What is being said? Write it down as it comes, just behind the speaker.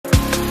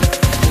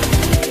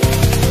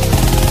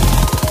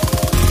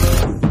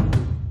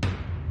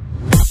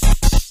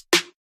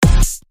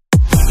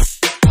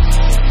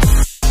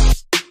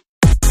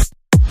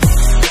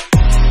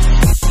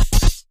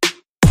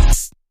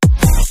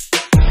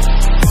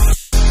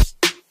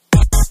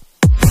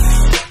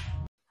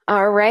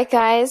All right,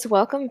 guys,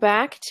 welcome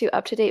back to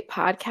Up to Date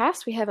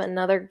Podcast. We have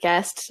another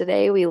guest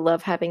today. We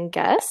love having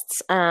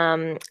guests.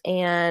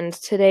 And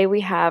today we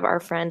have our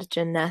friend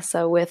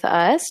Janessa with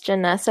us.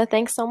 Janessa,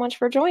 thanks so much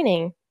for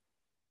joining.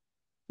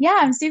 Yeah,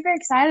 I'm super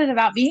excited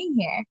about being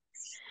here.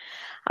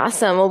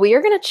 Awesome. Well, we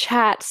are going to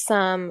chat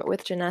some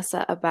with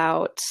Janessa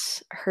about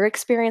her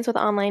experience with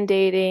online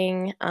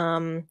dating,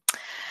 and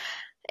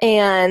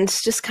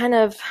just kind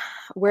of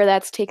where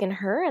that's taken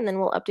her. And then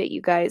we'll update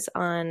you guys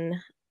on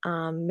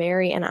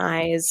Mary and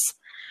I's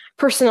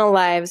personal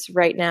lives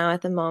right now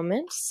at the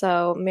moment.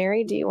 So,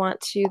 Mary, do you want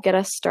to get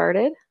us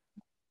started?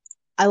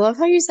 I love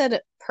how you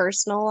said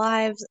personal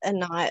lives and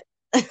not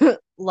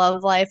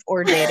love life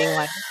or dating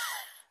life.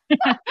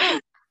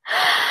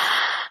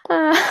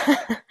 Uh,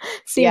 Yeah,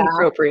 seemed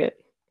appropriate.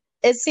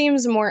 it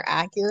seems more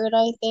accurate,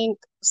 I think.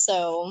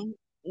 So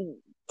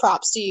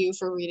props to you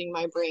for reading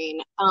my brain.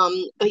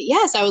 But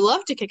yes, I would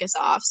love to kick us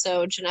off.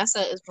 So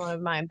Janessa is one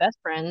of my best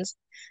friends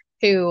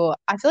who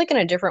I feel like in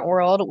a different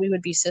world we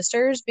would be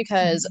sisters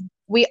because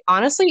we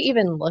honestly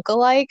even look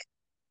alike.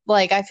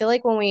 Like I feel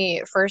like when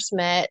we first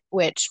met,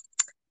 which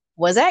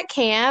was at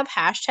camp,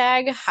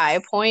 hashtag High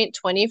Point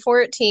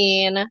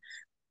 2014,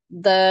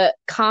 the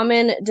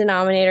common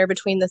denominator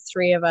between the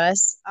three of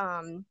us.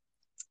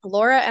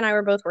 Laura and I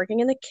were both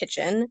working in the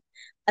kitchen.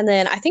 And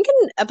then I think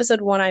in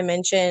episode one, I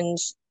mentioned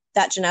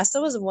that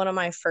Janessa was one of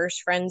my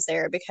first friends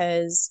there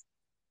because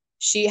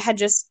she had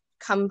just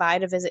come by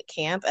to visit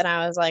camp. And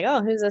I was like,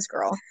 oh, who's this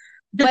girl?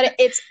 But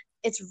it's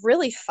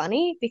really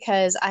funny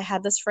because I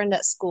had this friend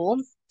at school,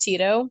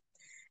 Tito,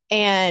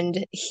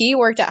 and he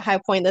worked at High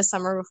Point this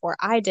summer before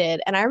I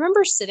did. And I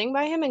remember sitting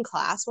by him in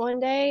class one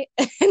day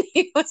and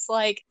he was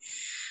like,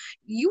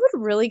 you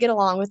would really get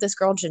along with this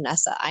girl,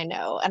 Janessa, I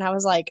know. And I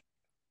was like,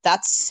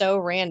 that's so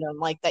random,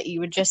 like that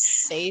you would just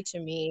say to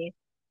me,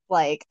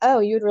 like, oh,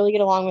 you would really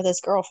get along with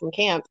this girl from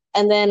camp.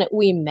 And then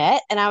we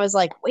met and I was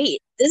like, wait,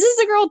 this is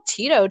the girl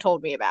Tito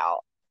told me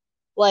about.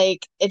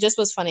 Like, it just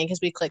was funny because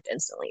we clicked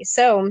instantly.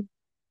 So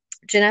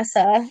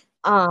Janessa,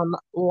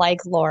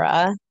 like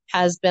Laura,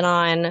 has been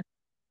on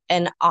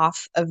and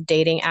off of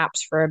dating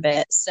apps for a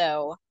bit.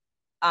 So,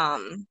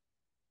 um,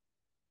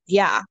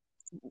 yeah,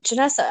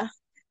 Janessa,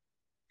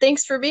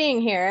 thanks for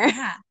being here.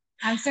 Yeah,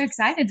 I'm so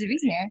excited to be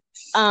here.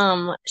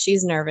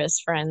 She's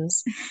nervous,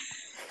 friends.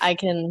 I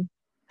can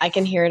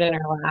hear it in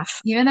her laugh.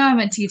 Even though I'm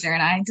a teacher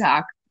and I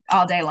talk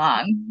all day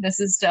long, this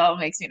is still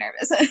makes me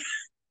nervous.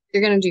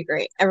 You're gonna do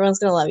great. Everyone's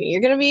gonna love you.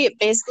 You're gonna be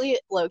basically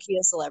low key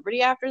a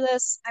celebrity after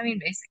this. I mean,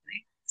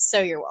 basically. So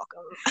you're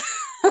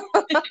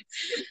welcome.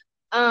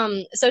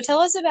 So tell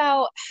us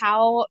about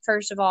how,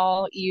 first of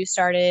all, you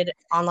started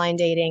online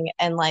dating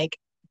and like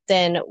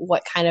then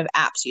what kind of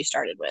apps you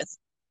started with.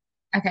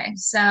 Okay,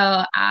 so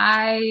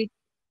I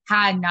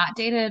had not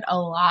dated a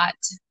lot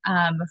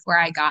before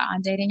I got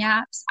on dating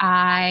apps.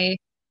 I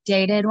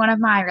dated one of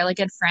my really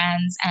good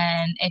friends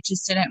and it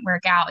just didn't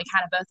work out. We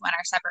kind of both went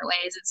our separate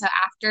ways. And so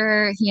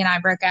after he and I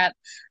broke up,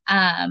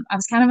 I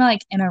was kind of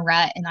like in a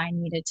rut and I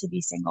needed to be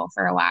single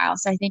for a while.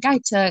 So I think I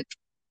took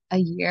a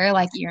year,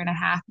 like year and a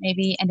half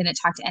maybe, and didn't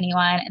talk to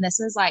anyone. And this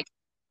was like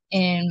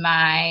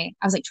I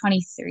was like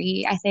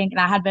 23, I think, and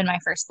that had been my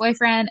first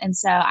boyfriend. And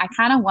so I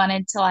kind of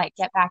wanted to like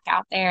get back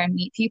out there and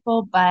meet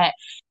people. But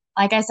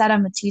like I said,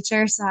 I'm a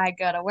teacher, so I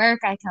go to work,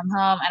 I come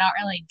home, I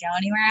don't really go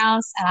anywhere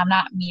else, and I'm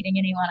not meeting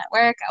anyone at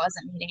work. I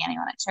wasn't meeting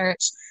anyone at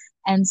church.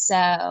 And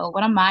so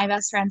one of my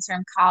best friends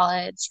from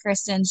college,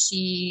 Kristen,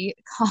 she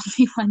called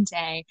me one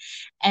day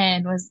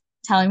and was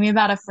telling me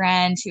about a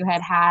friend who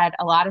had had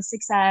a lot of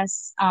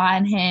success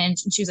on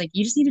Hinge. And she was like,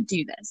 you just need to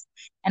do this.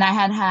 And I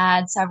had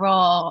had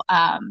several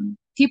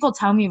people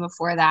tell me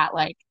before that,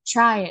 like,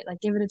 try it, like,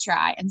 give it a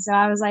try. And so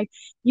I was like,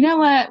 you know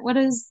what?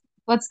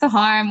 What's the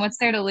harm? What's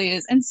there to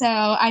lose? And so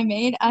I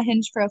made a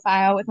Hinge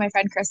profile with my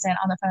friend Kristen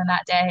on the phone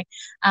that day.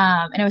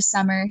 And it was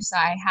summer, so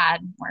I had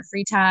more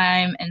free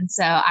time. And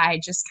so I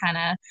just kind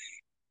of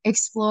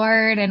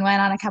explored and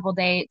went on a couple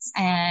dates,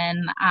 and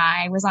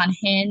I was on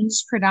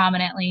Hinge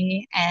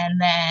predominantly, and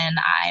then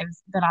I've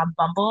been on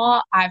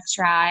Bumble. I've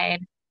tried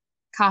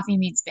Coffee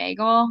Meets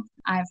Bagel.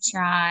 I've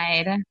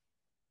tried,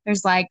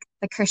 there's like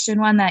the Christian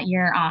one that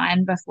you're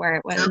on before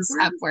it was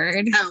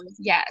Upward. Oh,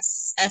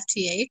 Yes.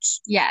 FTH.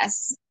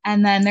 Yes.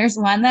 And then there's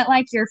one that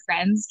like your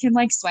friends can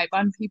like swipe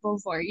on people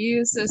for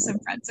you. So some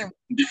friends are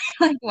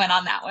like went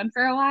on that one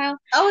for a while.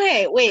 Oh,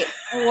 hey, wait,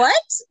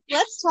 what?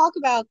 Let's talk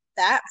about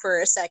that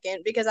for a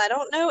second because I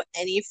don't know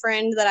any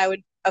friend that I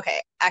would.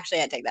 Okay,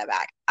 actually, I take that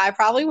back. I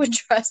probably would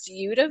trust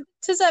you to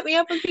set me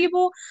up with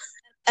people,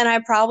 and I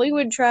probably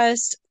would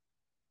trust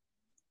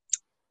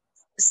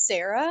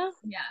Sarah.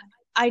 Yeah.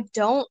 I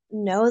don't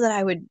know that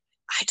I would.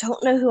 I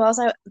don't know who else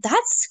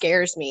that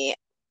scares me.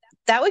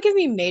 That would give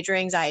me major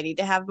anxiety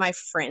to have my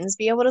friends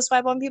be able to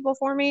swipe on people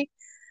for me.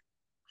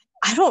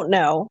 I don't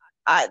know.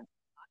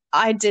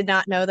 I did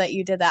not know that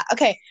you did that.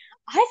 Okay,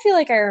 I feel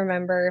like I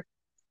remember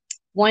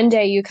one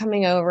day you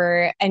coming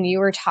over and you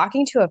were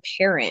talking to a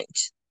parent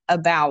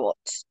about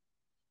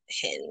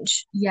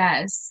Hinge?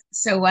 Yes.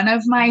 So one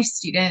of my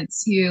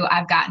students who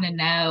I've gotten to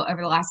know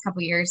over the last couple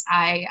of years,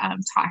 I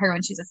taught her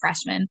when she was a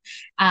freshman.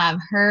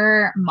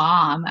 Her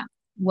mom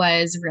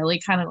was really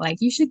kind of like,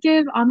 you should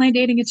give online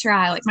dating a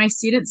try. Like my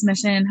student's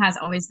mission has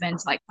always been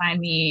to like find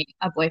me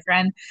a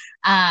boyfriend.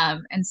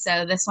 And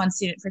so this one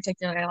student in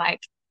particular, like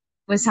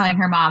was telling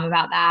her mom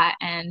about that.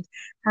 And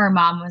her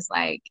mom was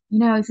like,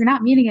 if you're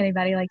not meeting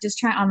anybody, like just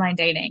try online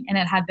dating. And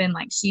it had been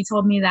like, she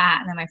told me that.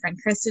 And then my friend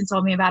Kristen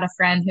told me about a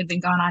friend who'd been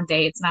going on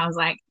dates. And I was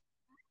like,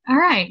 all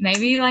right,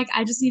 maybe like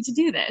I just need to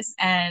do this.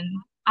 And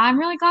I'm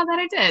really glad that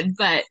I did,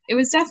 but it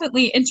was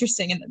definitely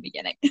interesting in the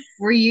beginning.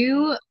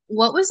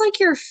 What was like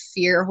your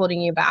fear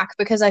holding you back?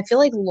 Because I feel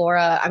like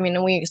Laura, I mean,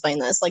 and we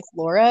explained this, like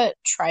Laura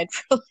tried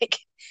for like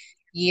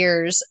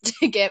years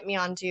to get me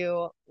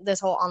onto this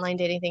whole online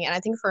dating thing. And I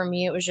think for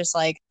me, it was just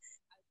like,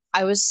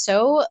 I was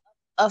so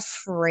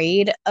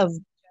afraid of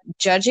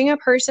judging a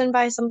person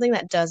by something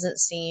that doesn't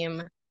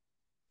seem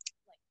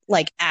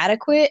like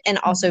adequate, and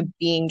also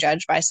being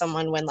judged by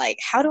someone when like,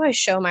 how do I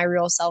show my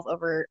real self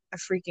over a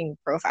freaking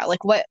profile?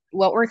 Like what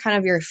were kind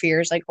of your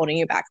fears like holding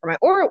you back from it?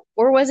 Or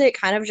was it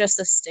kind of just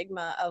the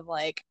stigma of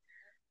like,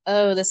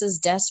 oh, this is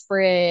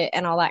desperate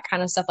and all that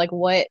kind of stuff? Like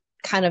what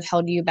kind of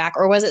held you back?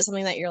 Or was it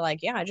something that you're like,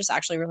 yeah, I just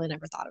actually really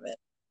never thought of it?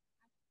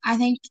 I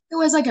think it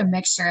was like a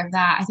mixture of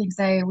that. I think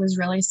they was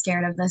really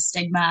scared of the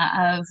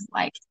stigma of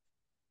like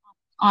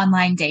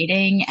online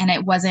dating, and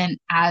it wasn't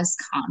as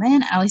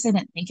common. At least I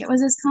didn't think it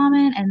was as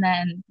common. And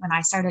then when I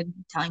started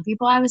telling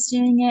people I was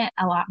doing it,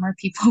 a lot more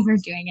people were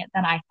doing it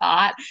than I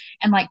thought.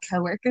 And like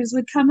coworkers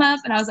would come up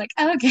and I was like,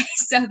 oh, okay,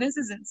 so this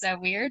isn't so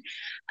weird.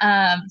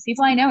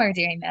 People I know are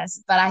doing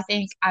this, but I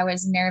think I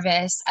was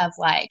nervous of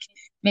like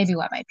maybe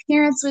what my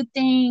parents would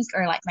think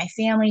or like my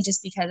family,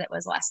 just because it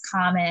was less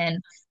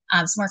common.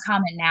 It's more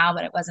common now,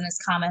 but it wasn't as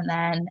common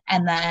then.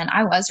 And then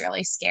I was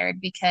really scared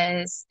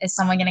because is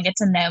someone going to get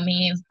to know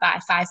me by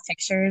 5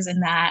 pictures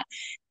and that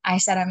I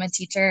said I'm a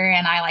teacher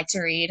and I like to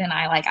read and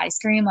I like ice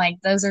cream? Like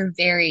those are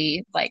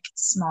very like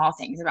small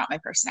things about my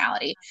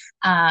personality.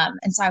 And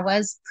so I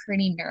was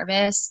pretty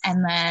nervous.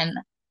 And then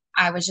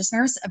I was just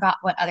nervous about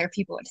what other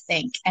people would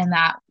think. And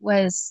that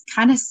was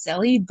kind of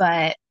silly,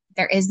 but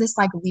there is this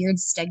like weird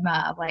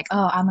stigma of like,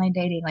 oh, online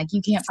dating, like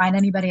you can't find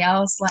anybody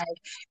else. Like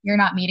you're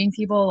not meeting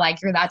people,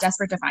 like you're that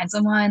desperate to find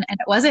someone. And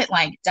it wasn't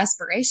like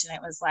desperation.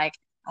 It was like,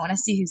 I want to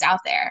see who's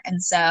out there.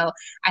 And so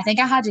I think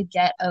I had to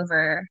get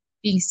over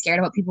being scared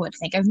of what people would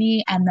think of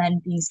me and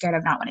then being scared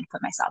of not wanting to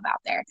put myself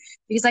out there.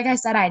 Because like I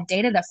said, I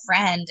dated a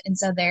friend. And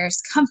so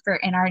there's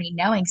comfort in already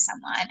knowing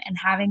someone, and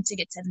having to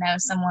get to know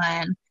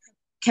someone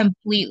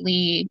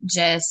completely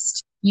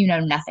just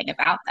nothing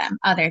about them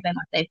other than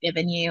what they've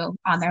given you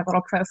on their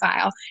little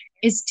profile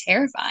is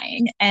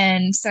terrifying.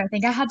 And so I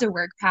think I had to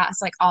work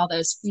past like all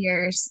those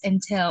fears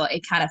until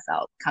it kind of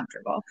felt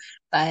comfortable.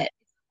 But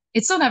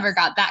it still never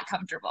got that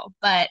comfortable,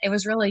 but it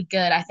was really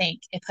good. I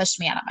think it pushed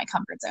me out of my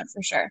comfort zone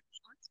for sure.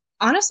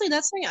 Honestly,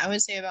 that's something I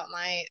would say about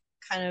my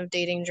kind of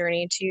dating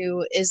journey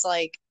too, is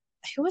like,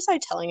 who was I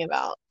telling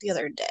about the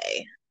other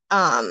day?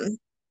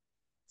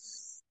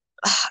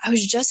 I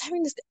was just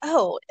having this.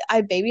 Oh,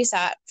 I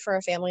babysat for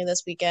a family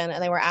this weekend,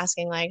 and they were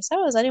asking like,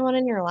 "So, is anyone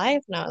in your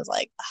life?" And I was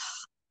like,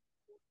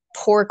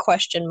 "Poor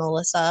question,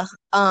 Melissa."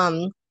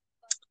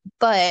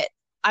 But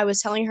I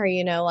was telling her,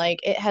 like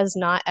it has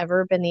not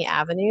ever been the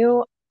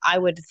avenue I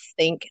would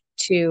think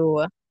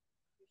to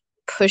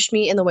push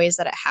me in the ways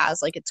that it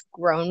has. Like it's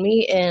grown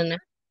me in,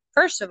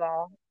 first of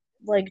all,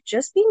 like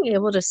just being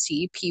able to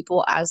see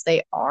people as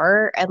they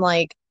are, and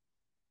like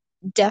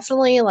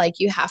definitely like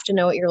you have to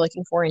know what you're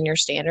looking for in your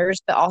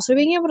standards, but also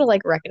being able to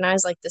like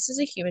recognize like this is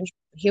a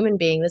human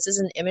being, this is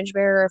an image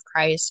bearer of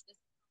Christ,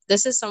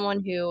 this is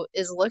someone who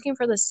is looking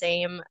for the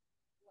same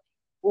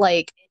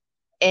like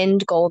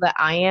end goal that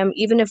I am,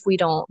 even if we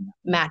don't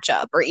match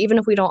up or even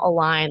if we don't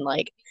align.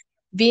 Like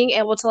being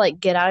able to like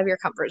get out of your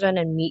comfort zone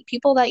and meet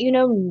people that you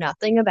know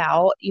nothing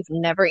about, you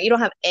don't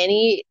have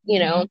any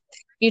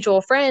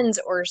mutual friends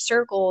or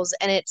circles,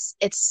 and it's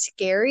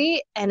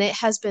scary, and it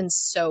has been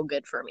so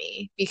good for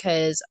me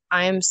because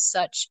I'm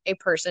such a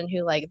person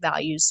who like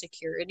values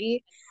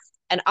security.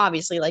 And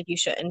obviously like you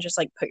shouldn't just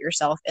like put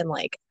yourself in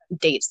like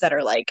dates that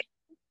are like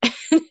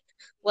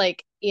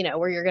like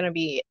where you're going to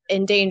be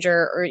in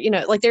danger, or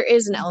like there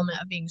is an element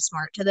of being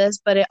smart to this,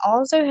 but it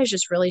also has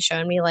just really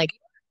shown me like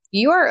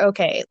you are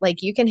okay,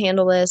 like you can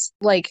handle this,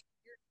 like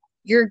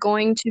you're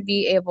going to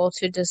be able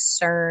to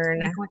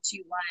discern like what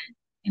you want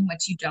and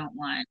what you don't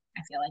want.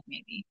 I feel like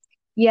maybe.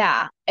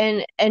 Yeah,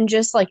 and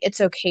just like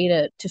it's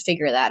okay to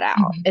figure that out.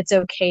 Mm-hmm. It's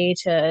okay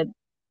to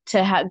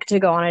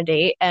go on a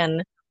date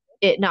and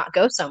it not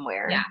go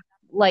somewhere. Yeah.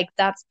 Like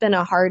that's been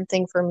a hard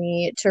thing for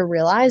me to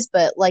realize,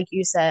 but like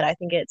you said, I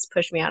think it's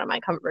pushed me out of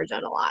my comfort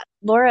zone a lot.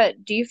 Laura,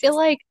 do you feel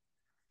like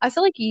I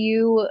feel like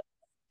you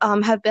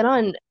have been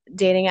on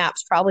dating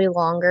apps probably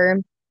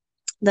longer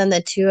than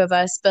the two of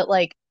us, but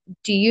like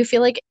do you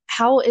feel like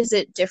how is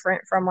it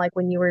different from like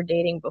when you were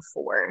dating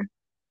before?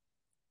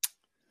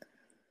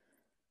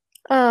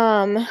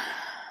 Um,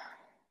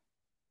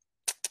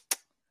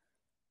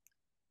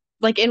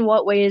 Like, in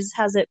what ways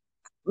has it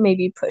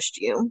maybe pushed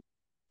you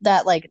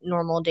that like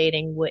normal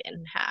dating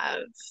wouldn't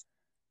have?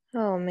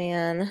 Oh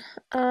man.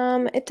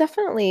 It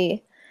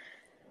definitely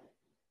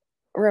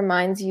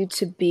reminds you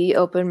to be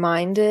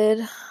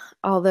open-minded.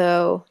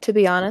 Although, to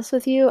be honest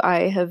with you,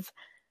 I have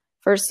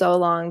for so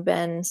long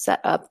been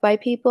set up by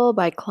people,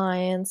 by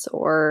clients,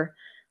 or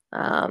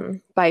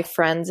by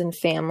friends and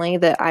family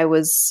that I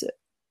was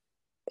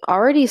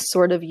already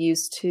sort of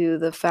used to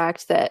the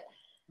fact that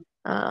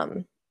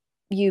um,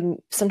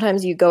 you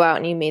sometimes you go out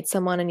and you meet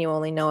someone and you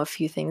only know a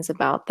few things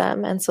about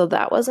them, and so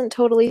that wasn't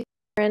totally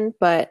different,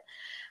 but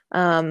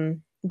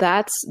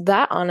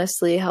that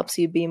honestly helps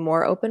you be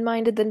more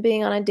open-minded than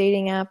being on a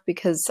dating app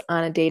because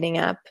on a dating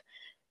app,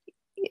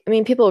 I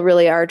mean, people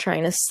really are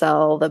trying to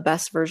sell the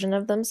best version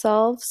of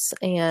themselves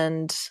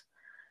and,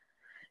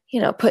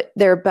 put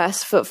their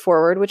best foot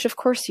forward, which of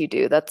course you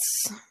do.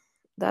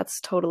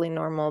 That's totally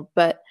normal.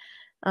 But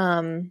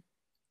um,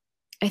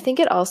 I think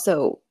it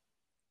also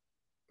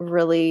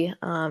really,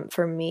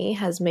 for me,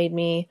 has made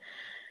me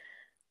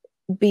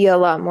be a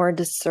lot more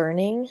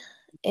discerning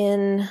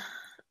in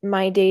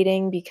my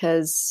dating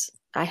because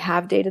I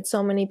have dated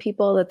so many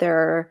people that there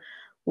are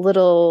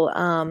little,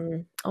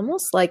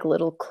 almost like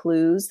little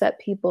clues that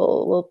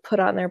people will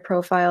put on their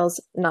profiles,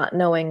 not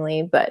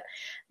knowingly, but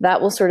that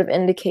will sort of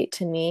indicate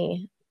to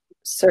me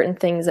certain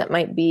things that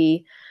might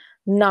be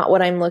not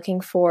what I'm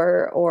looking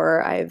for,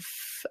 or I've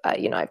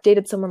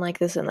dated someone like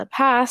this in the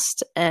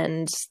past,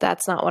 and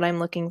that's not what I'm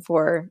looking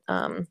for.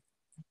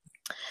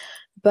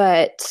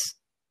 But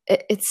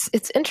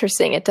it's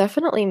interesting. It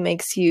definitely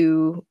makes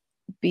you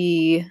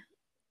be,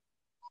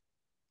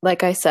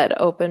 like I said,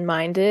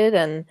 open-minded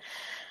and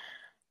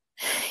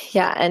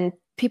yeah, and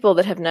people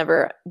that have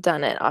never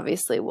done it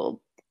obviously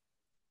will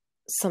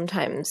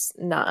sometimes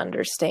not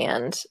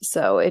understand.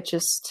 So it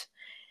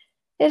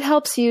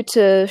helps you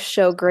to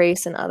show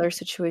grace in other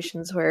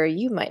situations where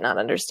you might not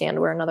understand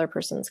where another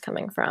person's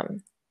coming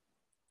from.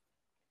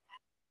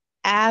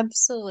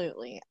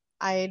 Absolutely.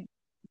 I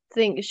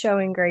think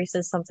showing grace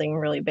is something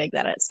really big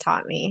that it's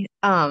taught me.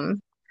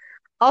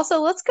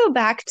 Also, let's go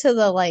back to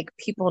the like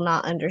people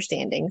not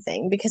understanding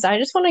thing because I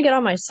just want to get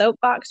on my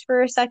soapbox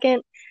for a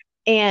second.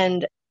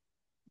 And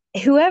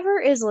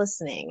whoever is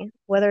listening,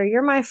 whether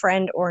you're my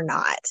friend or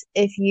not,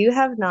 if you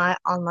have not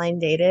online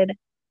dated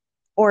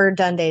or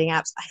done dating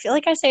apps, I feel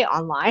like I say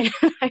online.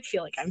 I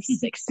feel like I'm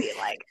 60,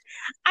 like,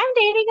 I'm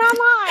dating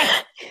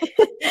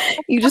online.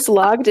 You just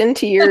logged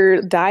into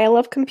your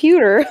dial-up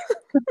computer.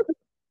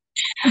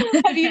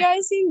 Have you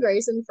guys seen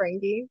Grace and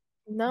Frankie?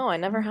 No, I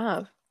never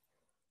have.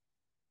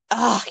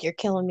 Oh, you're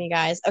killing me,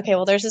 guys. Okay,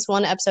 well, there's this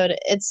one episode.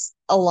 It's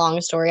a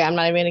long story. I'm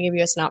not even going to give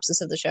you a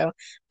synopsis of the show,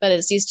 but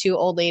it's these two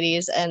old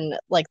ladies and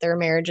like their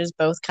marriages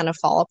both kind of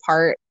fall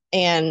apart.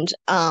 And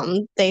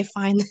they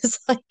find this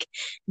like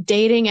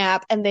dating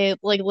app and they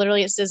like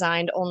literally it's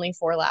designed only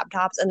for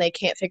laptops and they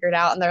can't figure it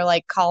out and they're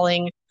like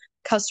calling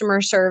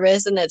customer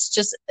service and it's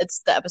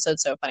the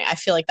episode's so funny. I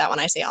feel like that when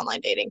I say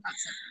online dating.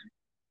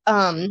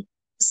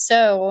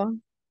 So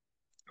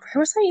where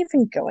was I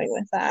even going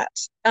with that?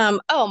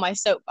 Oh, my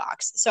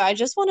soapbox. So I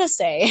just want to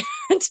say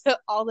to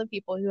all the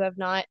people who have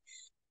not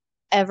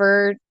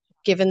ever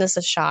given this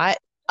a shot,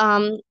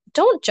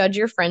 don't judge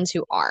your friends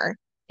who are.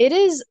 It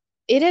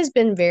has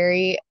been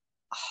very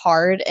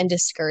hard and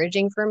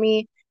discouraging for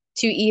me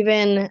to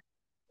even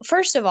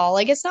first of all,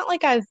 like it's not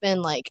like I've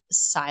been like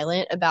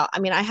silent about I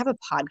mean, I have a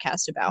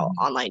podcast about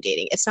online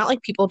dating. It's not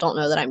like people don't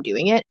know that I'm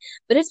doing it,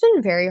 but it's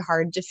been very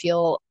hard to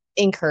feel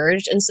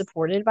encouraged and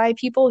supported by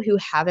people who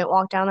haven't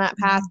walked down that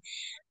path.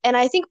 And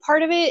I think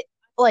part of it,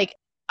 like,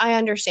 I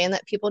understand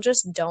that people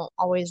just don't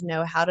always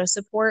know how to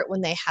support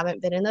when they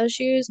haven't been in those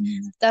shoes.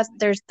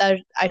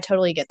 I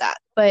totally get that.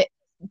 But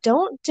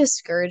don't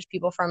discourage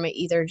people from it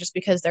either just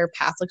because their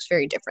path looks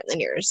very different than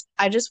yours.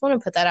 I just want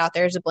to put that out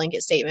there as a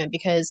blanket statement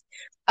because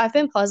I've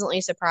been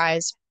pleasantly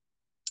surprised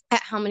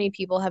at how many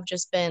people have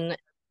just been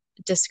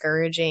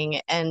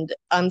discouraging and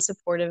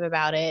unsupportive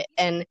about it.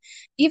 And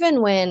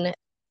even when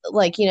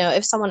like,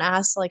 if someone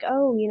asks like,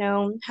 oh,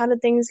 how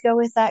did things go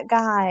with that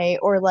guy?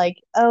 Or like,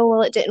 oh,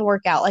 well, it didn't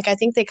work out. Like, I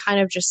think they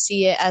kind of just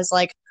see it as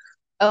like,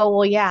 oh,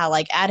 well, yeah,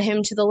 like add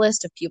him to the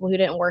list of people who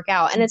didn't work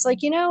out. And it's like,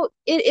 it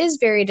is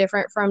very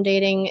different from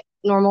dating,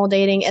 normal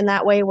dating in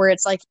that way where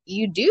it's like,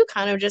 you do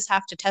kind of just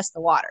have to test the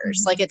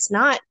waters. Like, it's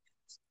not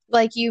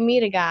like you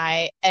meet a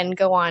guy and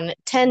go on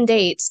 10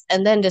 dates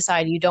and then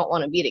decide you don't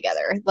want to be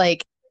together.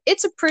 Like,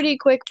 it's a pretty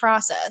quick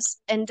process.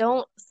 And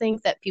don't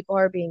think that people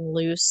are being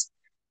loose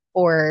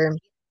or,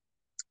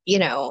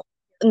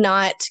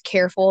 not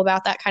careful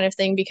about that kind of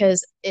thing.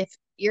 Because if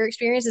your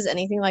experience is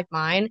anything like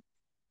mine,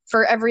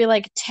 for every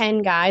like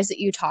 10 guys that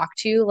you talk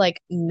to, like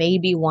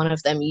maybe one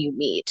of them you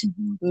meet,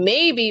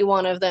 maybe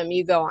one of them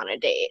you go on a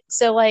date.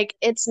 So like,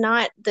 it's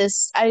not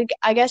this,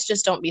 I guess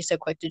just don't be so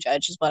quick to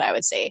judge is what I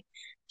would say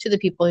to the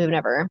people who've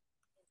never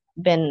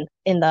been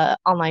in the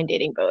online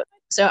dating boat.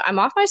 So I'm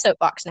off my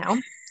soapbox now.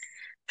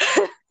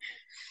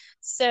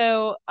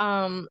 So,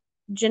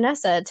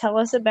 Janessa, tell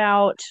us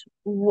about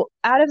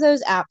out of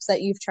those apps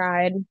that you've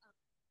tried,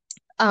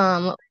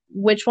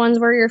 which ones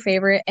were your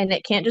favorite, and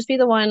it can't just be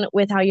the one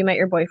with How You Met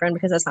Your Boyfriend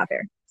because that's not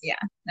fair. Yeah,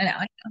 I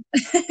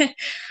know.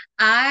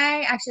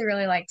 I actually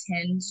really liked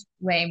Hinge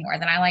way more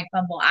than I like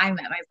Bumble. I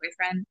met my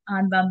boyfriend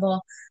on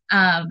Bumble,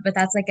 but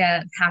that's like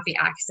a happy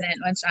accident,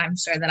 which I'm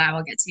sure that I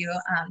will get to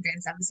during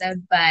this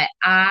episode. But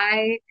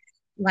I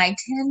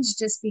liked Hinge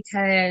just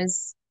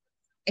because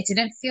it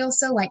didn't feel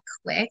so like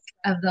quick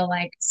of the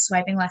like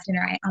swiping left and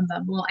right on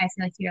Bumble. I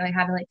feel like you really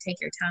had to like take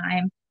your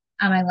time.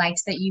 I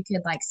liked that you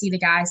could like see the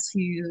guys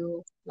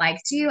who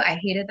liked you. I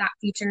hated that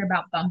feature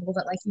about Bumble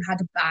that like you had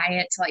to buy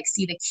it to like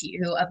see the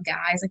queue of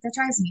guys. Like that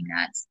drives me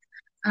nuts.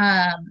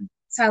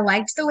 So I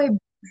liked the way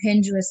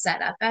Hinge was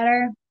set up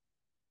better.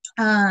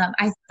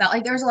 I felt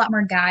like there was a lot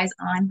more guys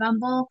on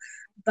Bumble,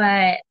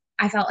 but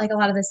I felt like a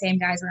lot of the same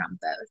guys were on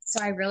both.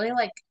 So I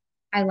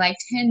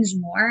liked Hinge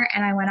more,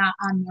 and I went out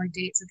on more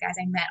dates with guys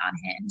I met on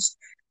Hinge.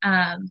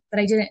 But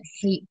I didn't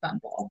hate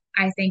Bumble.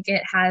 I think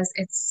it has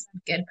its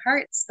good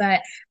parts,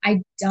 but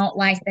I don't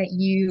like that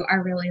you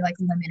are really like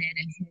limited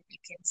in who you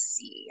can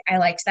see. I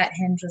liked that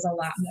Hinge was a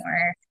lot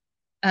more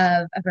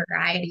of a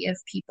variety of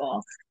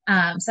people.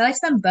 So I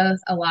liked them both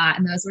a lot,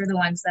 and those were the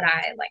ones that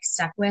I like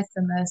stuck with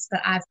the most.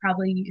 But I've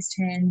probably used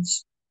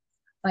Hinge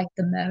like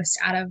the most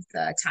out of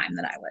the time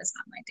that I was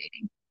on my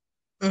dating.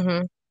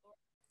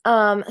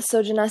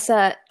 So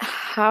Janessa,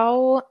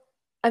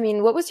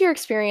 what was your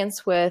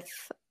experience with,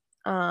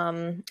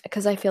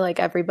 because I feel like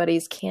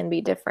everybody's can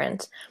be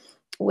different,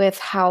 with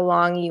how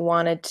long you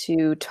wanted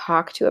to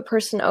talk to a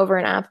person over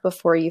an app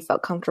before you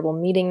felt comfortable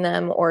meeting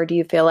them? Or do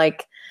you feel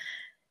like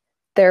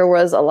there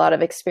was a lot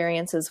of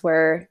experiences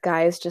where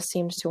guys just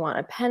seemed to want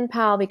a pen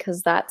pal?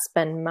 Because that's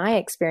been my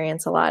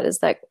experience a lot, is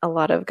that a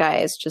lot of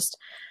guys just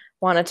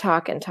want to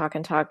talk and talk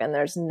and talk, and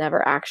there's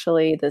never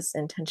actually this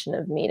intention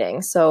of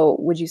meeting. So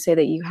would you say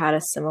that you had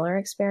a similar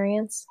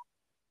experience?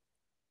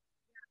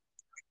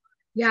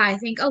 Yeah, I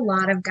think a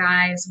lot of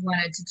guys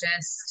wanted to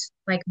just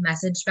like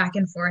message back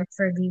and forth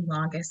for the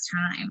longest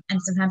time. And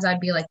sometimes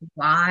I'd be like,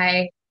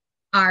 why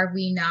are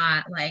we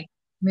not like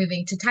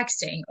moving to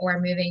texting or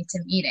moving to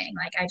meeting?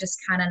 Like, I just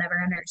kind of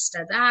never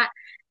understood that.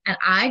 And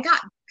I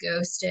got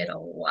ghosted a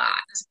lot.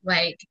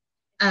 Like,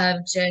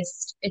 of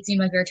just, it seemed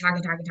like we were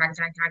talking,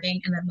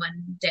 and then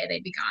one day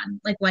they'd be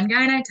gone. Like, one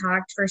guy and I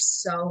talked for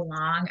so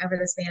long over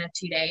the span of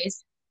 2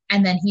 days,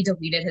 and then he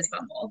deleted his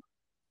Bumble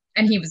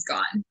and he was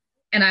gone.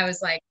 And I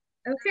was like,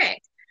 okay.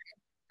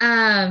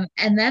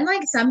 And then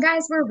like some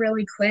guys were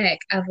really quick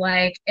of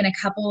like in a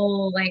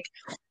couple, like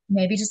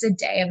maybe just a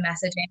day of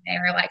messaging, they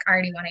were like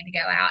already wanting to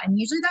go out. And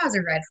usually that was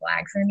a red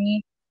flag for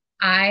me.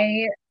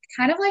 I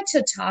kind of like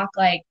to talk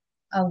like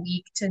a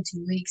week to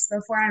 2 weeks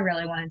before I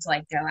really wanted to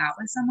like go out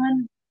with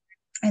someone.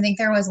 I think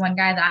there was one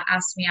guy that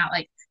asked me out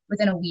like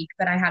within a week,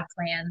 but I had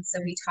plans. So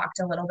we talked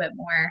a little bit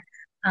more.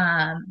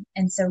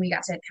 And so we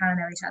got to kind of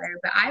know each other.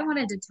 But I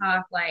wanted to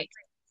talk like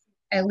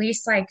at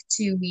least like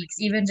 2 weeks,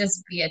 even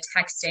just via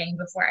texting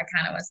before I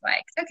kind of was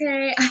like,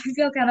 okay, I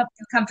feel kind of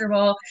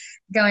comfortable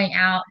going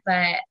out.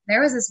 But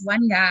there was this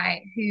one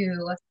guy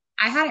who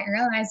I hadn't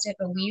realized it,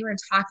 but we were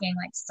talking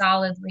like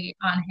solidly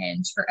on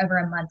Hinge for over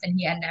a month, and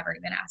he had never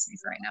even asked me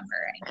for a number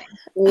or anything.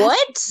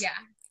 What? Yeah.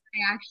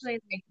 I actually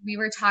like we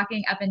were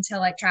talking up until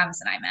like Travis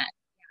and I met.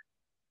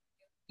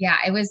 Yeah,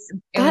 it was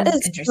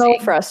interesting. So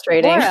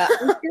frustrating. Laura,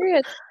 I'm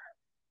curious.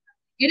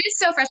 It is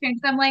so frustrating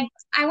because I'm like,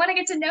 I want to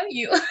get to know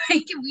you.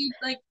 Can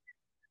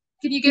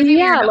you give me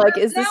your number like,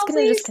 is this now, going to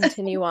please? just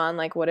continue on?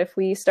 Like, what if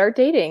we start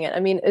dating?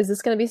 I mean, is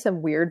this going to be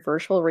some weird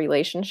virtual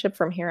relationship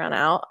from here on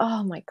out?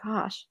 Oh my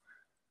gosh.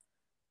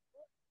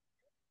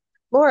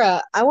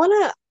 Laura, I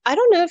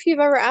don't know if you've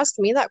ever asked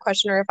me that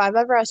question or if I've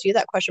ever asked you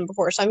that question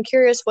before. So I'm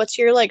curious, what's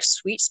your like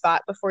sweet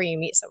spot before you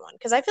meet someone?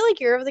 Because I feel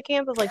like you're of the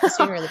camp of like the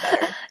sooner the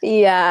better.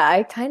 Yeah,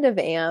 I kind of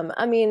am.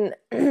 I mean,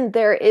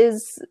 there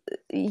is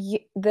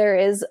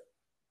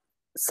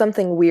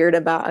something weird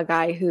about a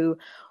guy who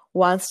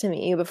wants to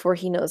meet you before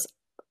he knows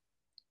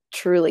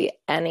truly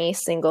any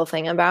single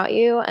thing about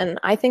you. And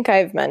I think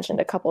I've mentioned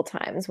a couple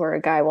times where a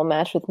guy will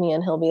match with me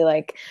and he'll be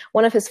like,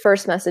 one of his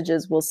first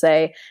messages will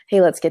say,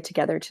 hey, let's get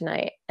together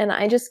tonight. And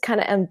I just kind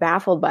of am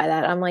baffled by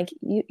that. I'm like,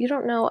 you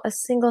don't know a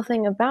single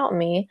thing about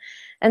me.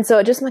 And so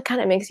it just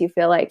kind of makes you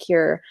feel like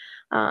you're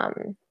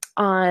on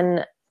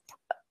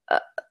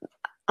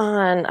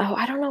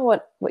I don't know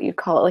what you'd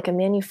call it, like a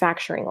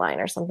manufacturing line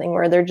or something,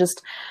 where they're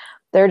just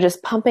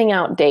pumping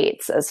out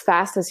dates as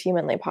fast as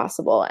humanly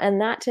possible. And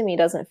that to me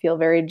doesn't feel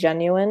very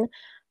genuine.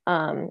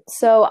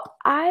 So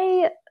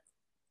I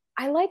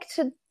like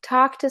to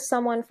talk to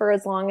someone for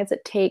as long as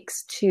it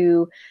takes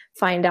to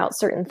find out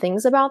certain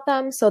things about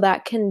them. So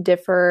that can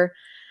differ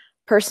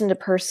person to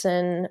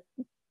person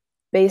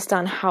based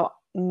on how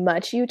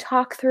much you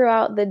talk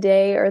throughout the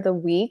day or the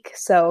week.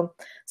 So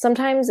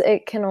sometimes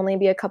it can only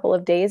be a couple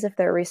of days if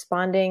they're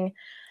responding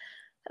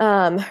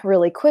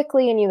really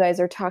quickly and you guys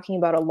are talking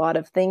about a lot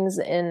of things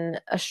in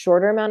a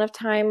shorter amount of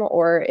time,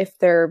 or if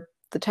they're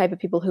the type of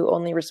people who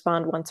only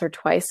respond once or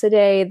twice a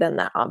day, then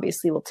that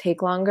obviously will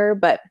take longer.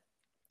 But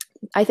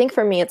I think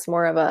for me, it's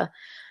more of a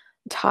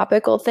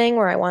topical thing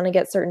where I want to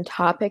get certain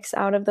topics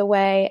out of the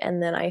way,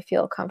 and then I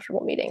feel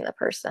comfortable meeting the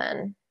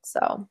person.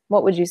 So,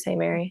 what would you say,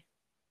 Mary?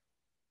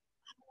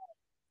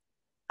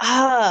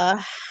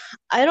 Uh,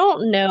 I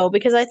don't know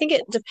because I think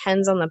it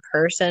depends on the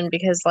person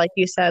because like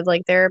you said,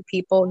 like there are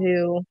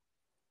people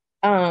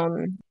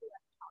um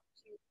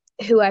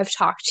who I've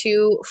talked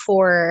to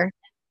for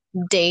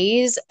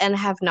days and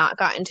have not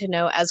gotten to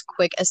know as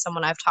quick as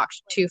someone I've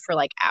talked to for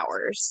like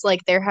hours.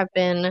 Like there have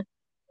been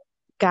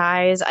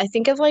guys, I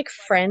think of like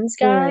Friends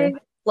guy, Mm.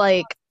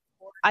 like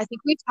I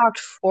think we talked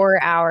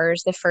 4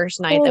 hours the first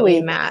night that we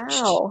Holy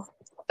matched cow.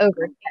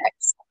 over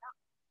text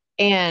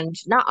and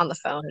not on the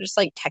phone, just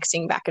like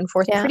texting back and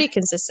forth Yeah. pretty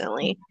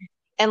consistently.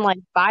 And like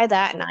by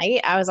that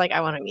night, I was like, I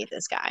want to meet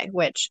this guy,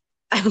 which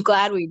I'm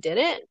glad we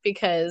didn't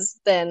because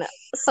then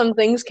some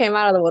things came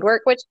out of the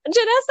woodwork, which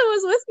Janessa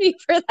was with me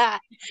for that.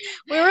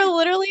 We were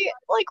literally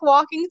like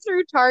walking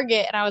through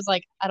Target and I was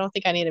like, I don't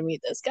think I need to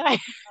meet this guy.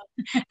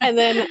 And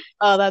then,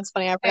 oh, that's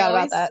funny. I They forgot about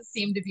always that.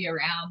 seem to be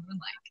around when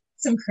like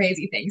some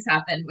crazy things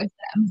happen with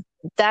them.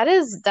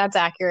 That's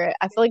accurate.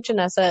 I feel like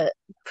Janessa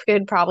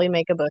could probably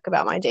make a book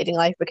about my dating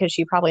life because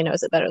she probably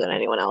knows it better than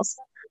anyone else.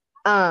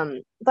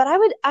 But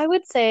I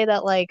would say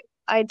that like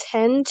I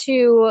tend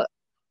to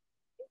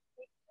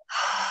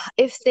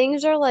if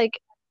things are like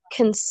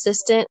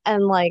consistent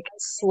and like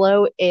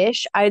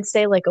slow-ish, I'd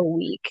say like a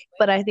week.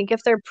 But I think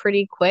if they're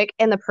pretty quick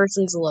and the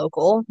person's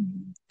local,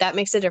 that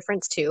makes a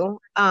difference too.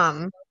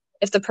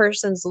 If the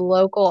person's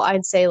local,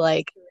 I'd say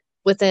like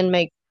within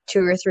like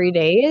 2 or 3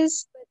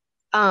 days.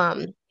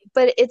 Um,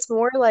 but it's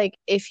more like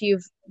if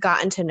you've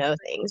gotten to know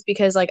things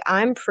because like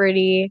I'm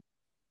pretty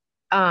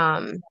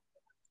um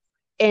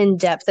in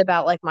depth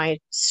about like my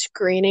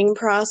screening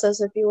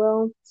process, if you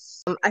will.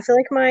 I feel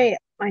like my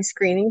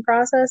screening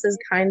process is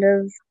kind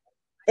of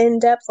in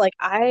depth. Like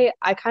I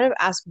kind of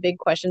ask big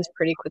questions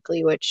pretty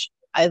quickly, which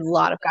a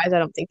lot of guys I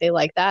don't think they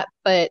like that,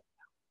 but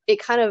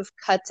it kind of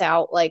cuts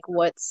out like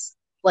what's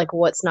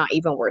not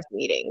even worth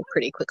meeting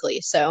pretty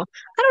quickly. So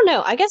I don't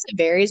know. I guess it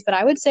varies, but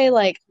I would say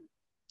like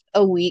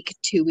a week,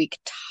 2 week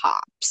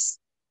tops.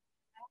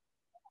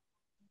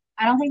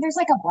 I don't think there's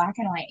like a black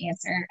and white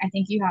answer. I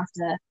think you have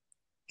to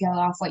go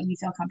off what you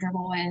feel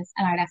comfortable with.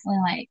 And I definitely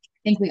like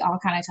think we all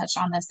kind of touched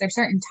on this. There's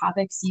certain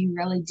topics you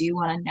really do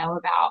want to know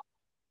about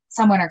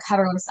someone or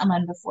cover with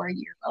someone before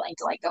you're willing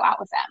to like go out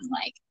with them.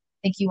 Like I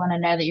think you want to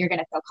know that you're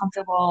gonna feel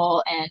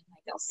comfortable and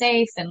feel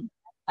safe and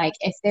like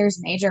if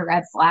there's major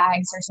red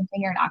flags or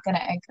something you're not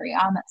gonna agree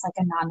on that's like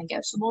a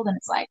non-negotiable, then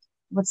it's like,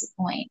 what's the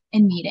point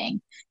in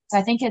meeting? So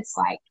I think it's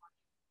like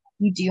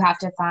you do have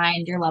to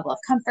find your level of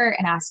comfort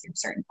and ask your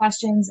certain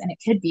questions. And it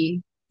could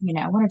be, 1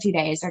 or 2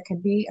 days, or it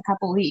could be a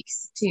couple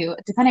weeks too,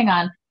 depending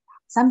on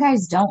some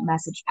guys don't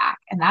message back.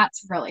 And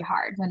that's really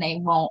hard when they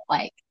won't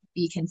like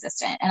be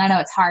consistent. And I know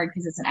it's hard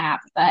because it's an app,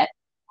 but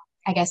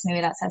I guess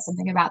maybe that says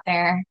something about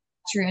their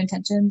true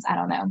intentions. I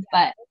don't know.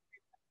 But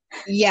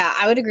Yeah,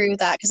 I would agree with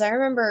that because I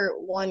remember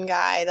one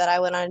guy that I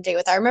went on a date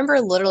with. I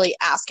remember literally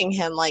asking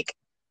him like,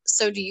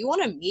 "So do you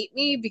want to meet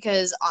me?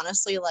 Because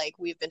honestly, like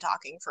we've been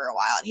talking for a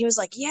while." And he was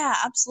like, "Yeah,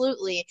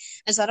 absolutely."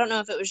 And so I don't know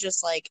if it was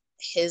just like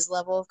his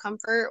level of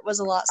comfort was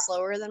a lot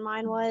slower than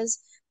mine was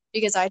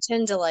because I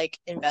tend to like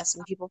invest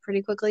in people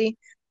pretty quickly.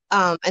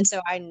 And so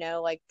I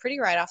know like pretty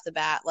right off the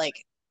bat, like,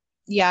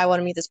 yeah, I want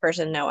to meet this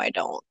person. No, I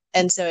don't.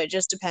 And so it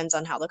just depends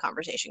on how the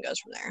conversation goes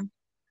from there.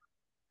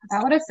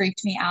 that would have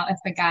freaked me out if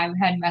the guy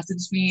had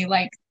messaged me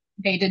like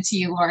they did to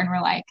you, Lauren, were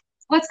like,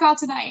 let's go out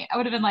tonight. I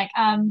would have been like,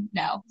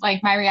 no.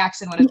 Like my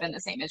reaction would have been the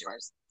same as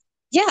yours.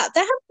 Yeah, that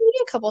happened to me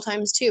a couple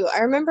times too. I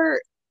remember,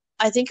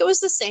 I think it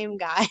was the same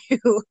guy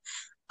who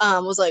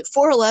was like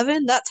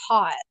 4'11", that's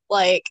hot.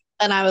 Like,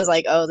 and I was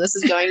like, oh, this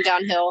is going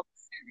downhill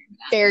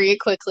very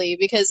quickly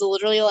because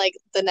literally like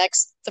the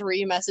next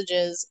three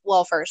messages,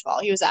 well, first of all,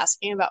 he was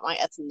asking about my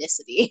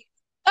ethnicity,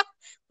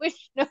 which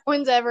no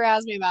one's ever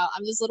asked me about.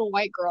 I'm this little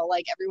white girl,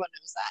 like everyone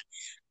knows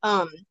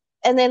that.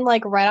 And then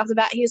like right off the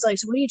bat, he was like,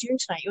 so what are you doing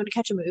tonight? You want to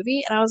catch a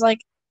movie? And I was like,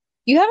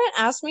 you haven't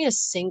asked me a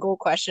single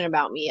question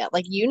about me yet.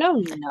 Like, you know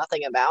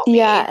nothing about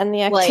Yeah, me. and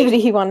the Like, activity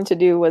he wanted to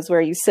do was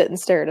where you sit and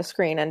stare at a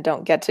screen and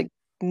don't get to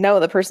know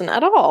the person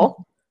at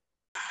all.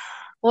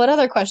 what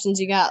other questions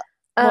you got,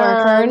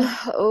 Laura Kern?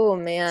 Oh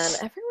man,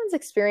 everyone's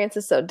experience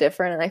is so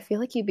different, and I feel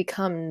like you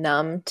become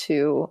numb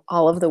to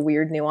all of the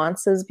weird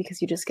nuances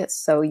because you just get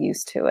so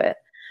used to it.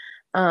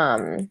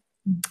 Um,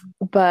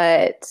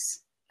 but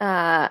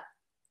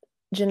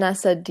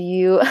Janessa, do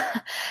you,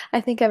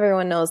 I think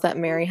everyone knows that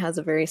Mary has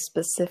a very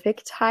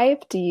specific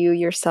type. Do you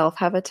yourself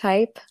have a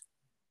type?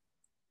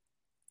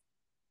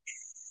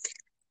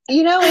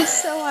 You know,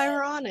 it's so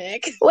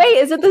ironic. Wait,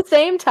 is it the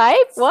same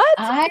type? What?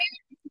 I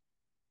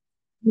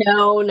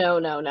No, no,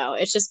 no, no.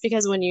 It's just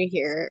because when you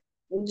hear,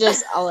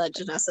 just I'll let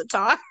Janessa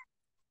talk.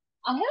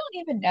 I don't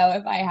even know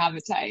if I have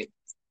a type.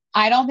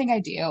 I don't think I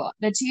do.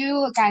 The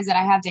two guys that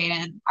I have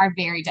dated are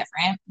very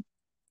different.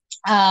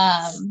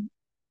 Um,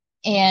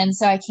 and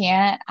so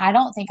I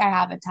don't think I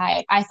have a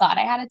type. I thought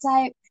I had a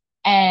type,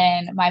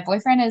 and my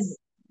boyfriend is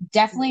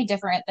definitely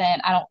different than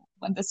I don't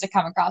want this to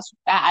come across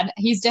bad.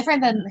 He's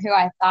different than who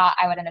I thought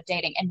I would end up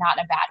dating, and not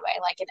in a bad way,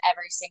 like in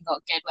every single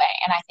good way.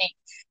 And I think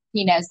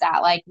he knows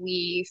that, like,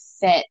 we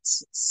fit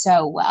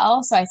so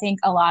well. So I think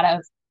a lot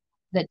of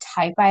the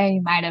type I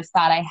might have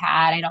thought I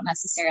had, I don't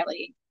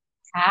necessarily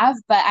have,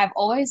 but I've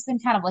always been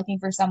kind of looking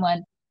for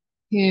someone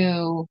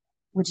who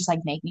would just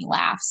like make me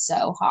laugh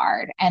so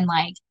hard. And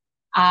like,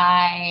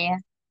 I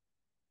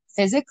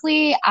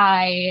physically,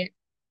 I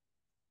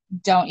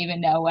don't even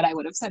know what I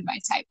would have said my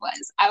type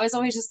was. I was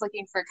always just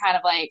looking for kind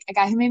of like a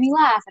guy who made me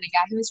laugh and a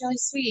guy who was really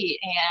sweet.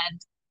 And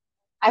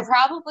I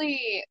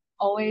probably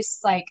always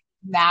like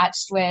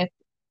matched with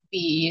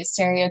the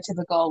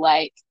stereotypical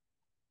like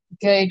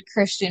good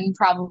Christian,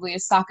 probably a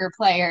soccer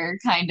player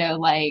kind of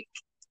like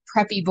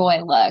preppy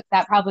boy look.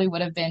 That probably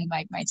would have been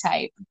like my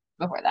type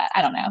before that.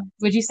 I don't know.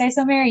 Would you say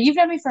so, Mary? You've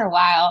known me for a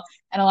while,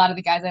 and a lot of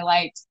the guys I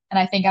liked, and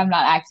I think I'm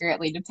not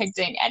accurately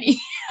depicting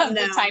any of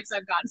the types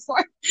I've gone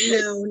for.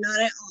 No, not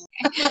at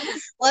all.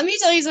 Let me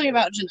tell you something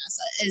about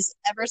Janessa. Is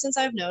ever since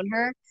I've known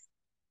her,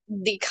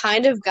 the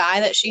kind of guy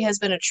that she has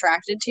been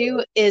attracted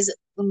to is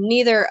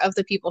neither of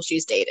the people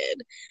she's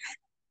dated,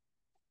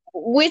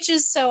 which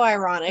is so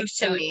ironic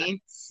to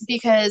me,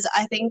 because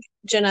I think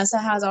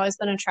Janessa has always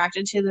been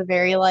attracted to the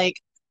very like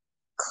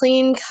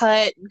clean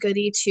cut,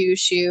 goody two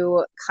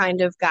shoe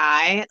kind of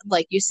guy.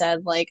 Like you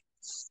said, like,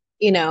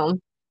 you know,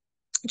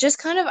 just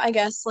kind of, I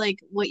guess, like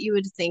what you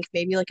would think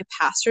maybe like a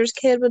pastor's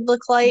kid would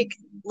look like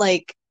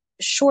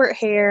short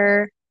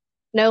hair,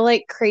 no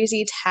like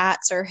crazy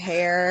tats or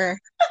hair.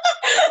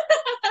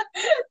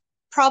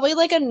 Probably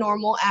like a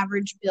normal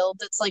average build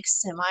that's like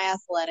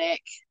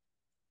semi-athletic.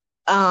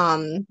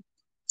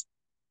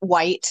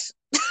 White.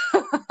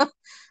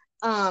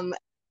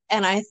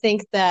 And I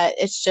think that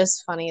it's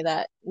just funny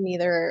that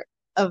neither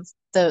of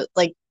the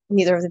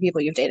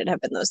people you've dated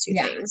have been those two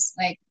things.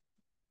 Like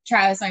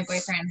Travis, my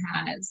boyfriend,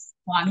 has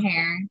long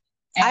hair.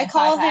 And I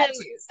call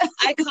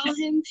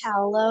him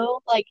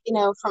Paolo, like, you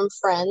know, from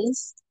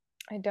Friends.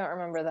 I don't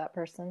remember that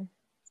person.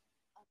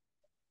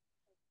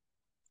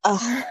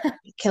 Ugh,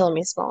 killing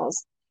me,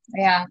 Smalls.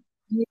 Yeah,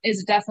 he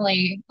is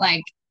definitely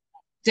like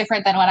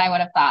different than what I would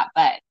have thought,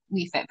 but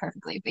we fit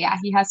perfectly. But yeah,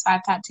 he has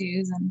 5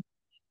 tattoos, and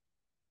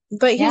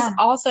but he's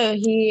also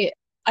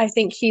I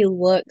think he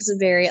looks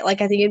very like,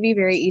 I think it'd be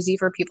very easy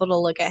for people to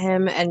look at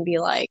him and be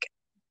like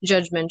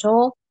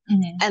judgmental,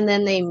 and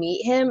then they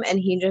meet him and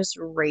he just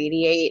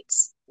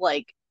radiates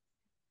like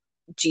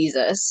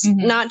Jesus,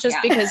 not just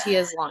because he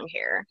has long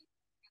hair.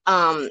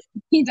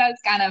 He does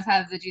kind of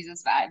have the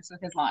Jesus vibes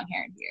with his long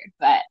hair and beard,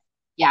 but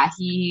yeah,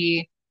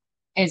 he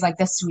is like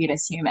the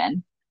sweetest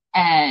human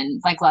and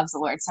like loves the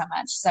Lord so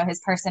much. So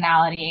his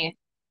personality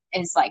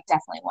is like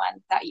definitely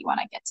one that you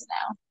want to get to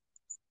know.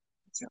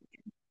 It's really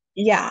good.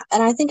 Yeah,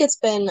 and I think it's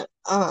been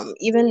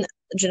even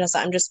Janessa,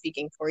 I'm just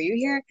speaking for you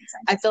here.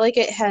 I feel like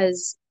it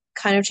has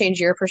kind of changed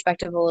your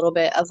perspective a little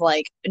bit of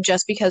like,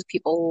 just because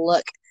people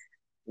look,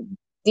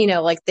 you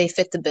know, like they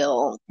fit the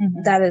bill,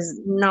 that has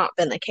not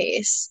been the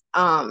case.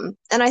 And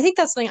I think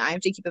that's something I have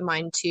to keep in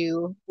mind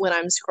too when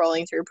I'm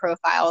scrolling through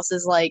profiles,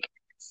 is like,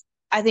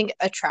 I think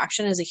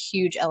attraction is a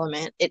huge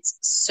element. It's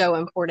so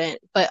important,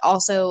 but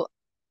also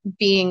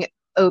being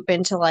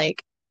open to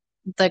like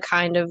the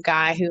kind of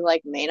guy who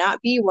like may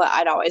not be what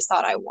I'd always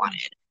thought I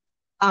wanted.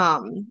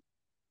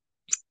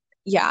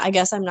 Yeah, I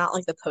guess I'm not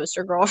like the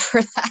poster girl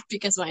for that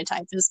because my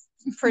type is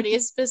pretty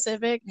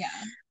specific. Yeah.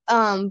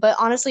 But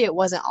honestly, it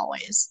wasn't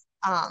always.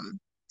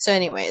 So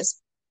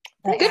anyways,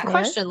 good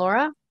question,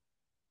 Laura.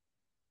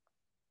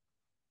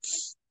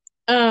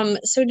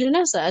 So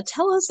Janessa,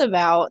 tell us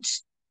about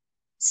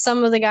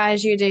some of the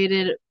guys you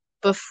dated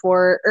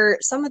before, or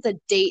some of the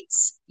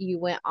dates you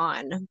went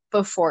on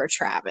before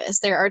Travis.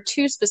 There are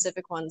 2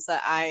 specific ones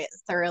that I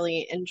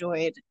thoroughly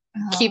enjoyed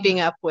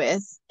keeping up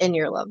with in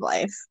your love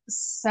life.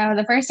 So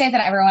the first date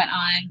that I ever went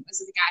on was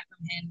with a guy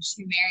from Hinge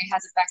who Mary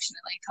has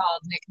affectionately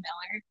called Nick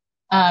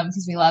Miller,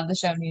 because we love the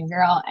show New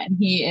Girl, and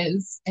he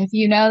is, if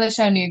you know the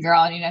show New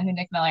Girl and you know who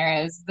Nick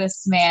Miller is,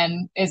 this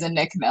man is a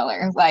Nick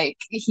Miller. Like,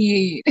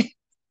 he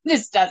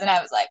just doesn't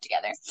have his life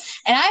together.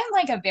 And I'm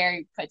like a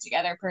very put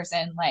together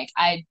person. Like,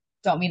 I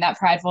don't mean that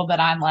prideful, but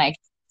I'm like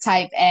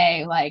type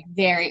A, like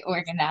very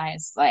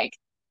organized. Like,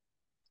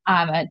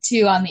 I'm a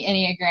 2 on the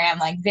Enneagram,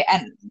 like,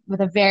 and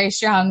with a very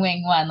strong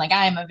wing 1. Like,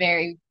 I am a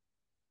very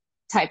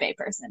type A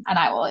person, and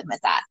I will admit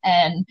that.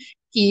 And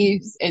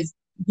he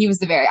was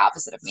the very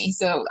opposite of me.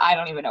 So I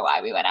don't even know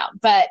why we went out,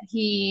 but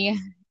he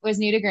was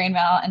new to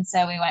Greenville. And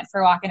so we went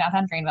for a walk in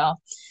downtown Greenville,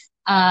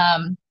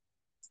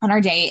 on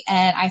our date.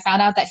 And I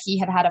found out that he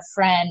had a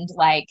friend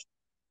like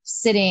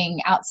sitting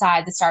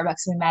outside the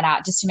Starbucks we met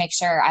at just to make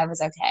sure I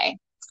was okay,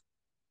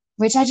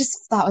 which I just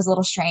thought was a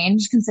little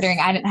strange considering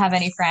I didn't have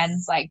any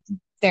friends like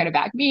there to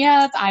back me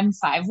up. I'm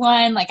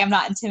 5'1", like I'm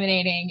not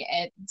intimidating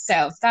it.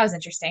 So that was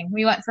interesting.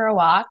 We went for a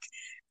walk.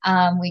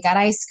 We got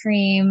ice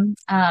cream.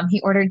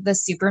 He ordered the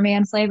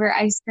Superman flavor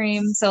ice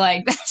cream. So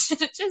like that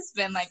should have just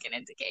been like an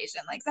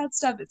indication. Like that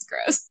stuff is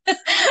gross.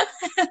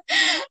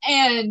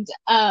 And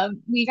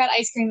we got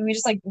ice cream and we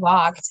just like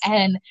walked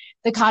and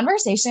the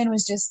conversation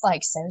was just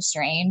like so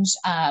strange.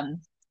 I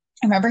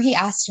remember he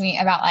asked me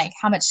about like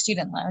how much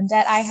student loan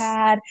debt I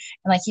had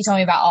and like he told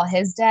me about all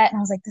his debt and I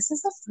was like, this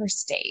is the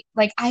first date.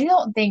 Like I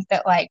don't think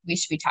that like we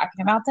should be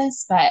talking about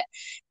this, but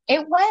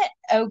it went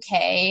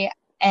okay.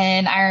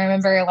 And I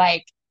remember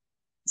like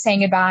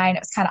saying goodbye and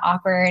it was kind of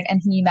awkward.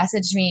 And he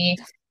messaged me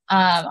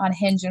on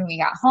Hinge when we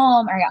got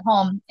home, or I got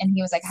home, and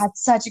he was like, I had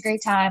such a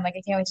great time. Like,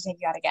 I can't wait to take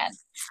you out again.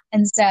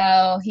 And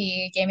so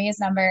he gave me his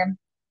number,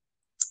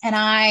 and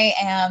I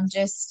am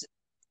just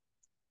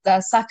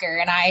the sucker.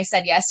 And I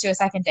said yes to a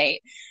second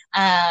date.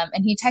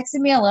 And he texted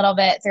me a little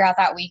bit throughout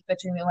that week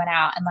between we went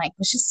out and like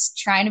was just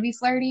trying to be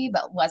flirty,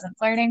 but wasn't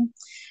flirting.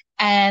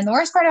 And the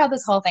worst part about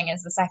this whole thing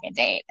is the second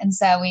date. And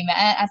so we met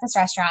at this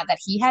restaurant that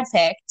he had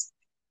picked.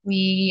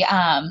 We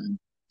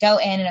go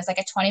in and it's like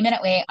a 20-minute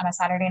wait on a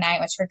Saturday night,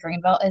 which for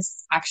Greenville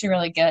is actually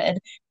really good.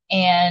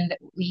 And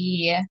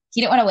he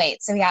didn't want to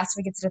wait. So he asked if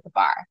we could sit at the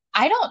bar.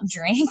 I don't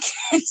drink.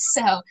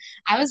 So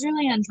I was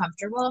really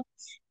uncomfortable.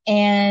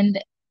 And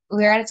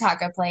we were at a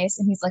taco place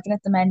and he's looking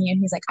at the menu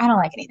and he's like, I don't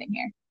like anything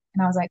here.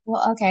 And I was like,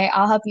 well, okay,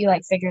 I'll help you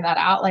like figure that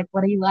out. Like,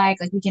 what do you like?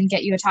 Like, we can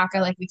get you a taco.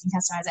 Like, we can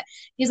customize it.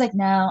 He's like,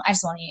 no, I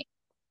just want to eat.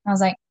 And I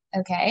was like,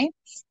 okay.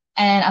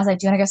 And I was like,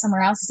 do you want to go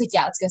somewhere else? He's like,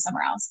 yeah, let's go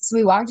somewhere else. So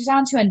we walked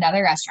down to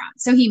another restaurant.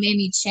 So he made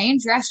me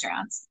change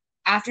restaurants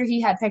after he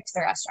had picked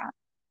the restaurant.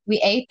 We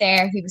ate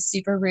there. He was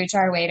super rude to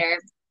our waiter.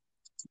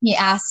 He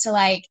asked to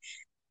like,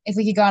 if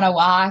we could go on a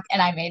walk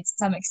and I made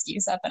some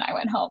excuse up and I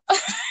went home.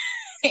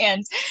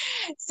 And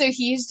so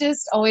he's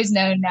just always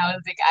known now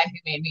as the guy who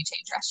made me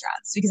change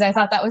restaurants because I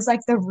thought that was like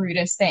the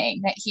rudest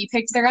thing that he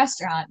picked the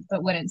restaurant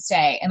but wouldn't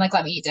stay and like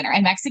let me eat dinner.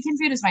 And Mexican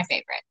food is my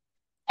favorite.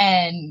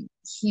 And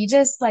he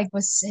just like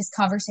his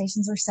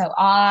conversations were so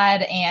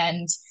odd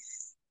and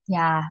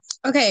yeah.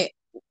 Okay.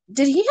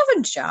 Did he have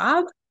a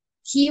job?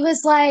 He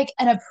was like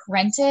an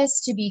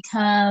apprentice to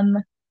become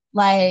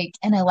like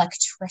an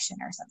electrician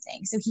or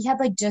something. So he had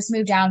like just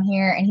moved down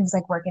here and he was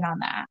like working on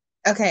that.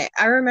 Okay,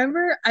 I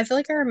feel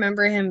like I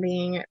remember him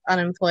being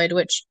unemployed,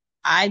 which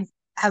I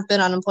have been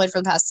unemployed for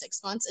the past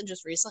 6 months and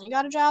just recently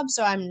got a job,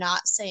 so I'm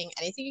not saying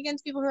anything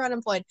against people who are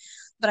unemployed,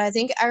 but I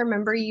think I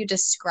remember you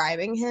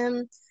describing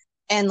him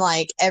and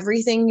like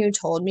everything you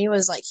told me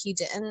was like he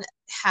didn't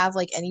have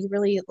like any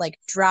really like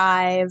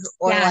drive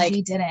or like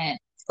he didn't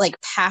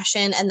like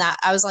passion and that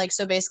I was like,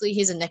 so basically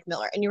he's a Nick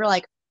Miller. And you were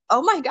like,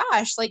 oh my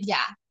gosh, like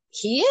yeah.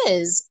 He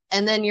is.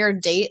 And then your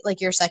date, like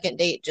your second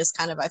date, just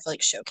kind of, I feel like,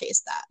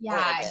 showcased that.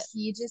 Yeah,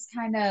 he just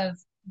kind of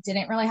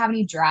didn't really have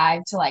any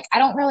drive to like, I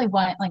don't really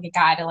want like a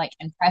guy to like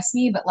impress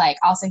me, but like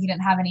also he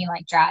didn't have any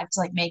like drive to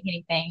like make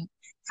anything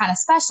kind of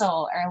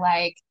special or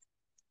like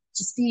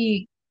just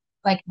be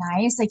like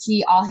nice. Like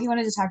all he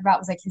wanted to talk about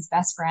was like his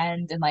best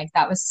friend. And like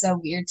that was so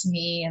weird to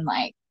me. And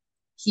like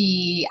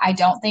I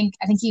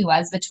think he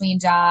was between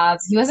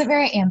jobs. He wasn't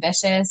very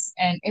ambitious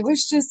and it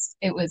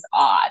was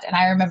odd. And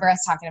I remember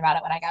us talking about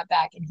it when I got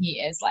back and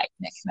he is like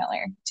Nick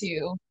Miller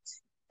to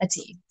a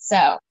T.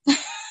 So,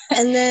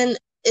 and then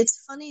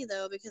it's funny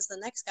though, because the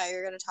next guy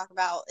you're going to talk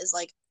about is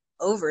like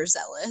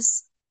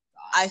overzealous.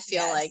 I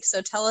feel like.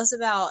 So tell us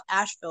about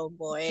Asheville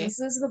Boy. This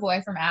is the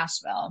boy from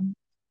Asheville.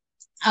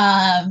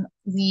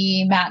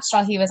 We matched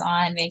while he was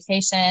on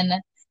vacation.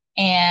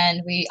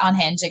 And we on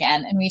Hinge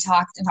again, and we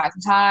talked and talked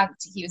and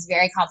talked. He was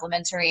very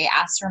complimentary,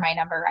 asked for my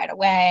number right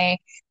away.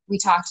 We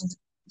talked and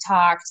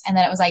talked, and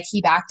then it was like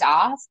he backed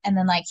off, and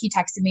then like he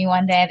texted me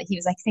one day that he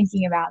was like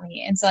thinking about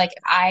me, and so like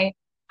I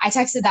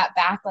texted that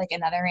back like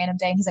another random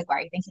day, and he's like, "Why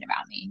are you thinking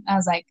about me?" And I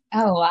was like,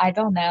 "Oh, I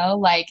don't know."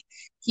 Like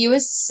he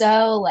was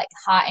so like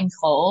hot and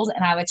cold,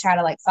 and I would try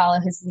to like follow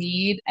his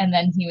lead, and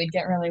then he would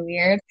get really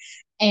weird.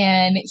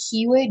 And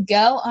he would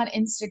go on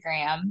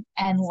Instagram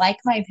and like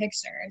my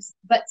pictures,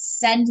 but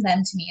send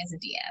them to me as a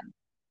DM.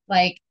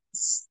 Like,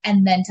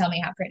 and then tell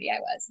me how pretty I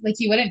was. Like,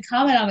 he wouldn't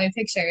comment on my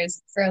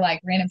pictures for like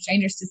random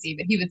strangers to see,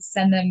 but he would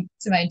send them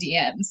to my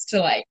DMs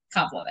to like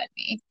compliment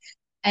me.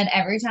 And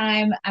every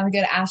time I would go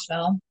to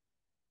Asheville,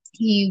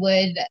 he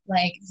would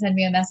like send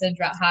me a message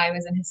about how I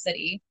was in his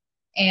city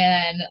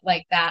and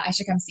like that I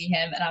should come see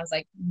him. And I was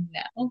like,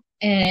 no.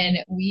 And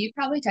we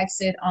probably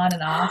texted on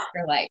and off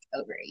for like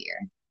over a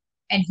year.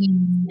 And he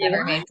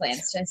never made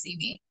plans to see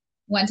me.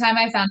 One time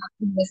I found out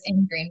he was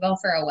in Greenville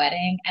for a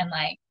wedding and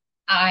like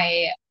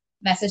I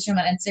messaged him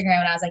on Instagram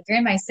and I was like, you're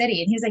in my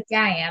city. And he was like,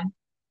 yeah, I am.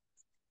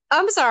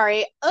 I'm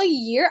sorry, a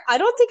year? I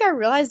don't think I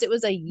realized it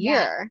was a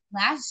year. Yeah.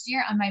 Last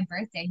year on my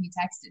birthday, he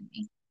texted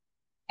me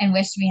and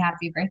wished me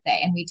happy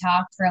birthday. And we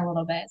talked for a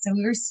little bit. So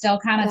we were still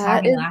kind of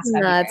talking last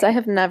February. That's nuts. I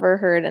have never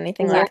heard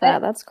anything like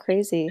that. That's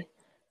crazy.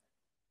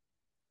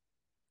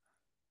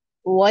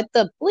 What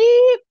the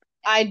bleep?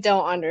 I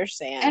don't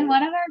understand. And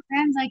one of our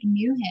friends like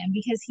knew him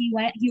because he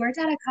worked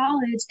at a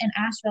college in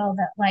Asheville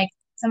that like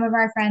some of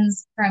our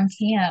friends from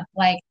camp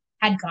like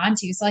had gone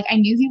to. So like I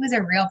knew he was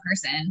a real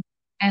person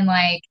and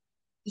like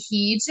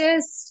he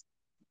just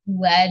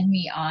led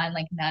me on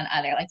like none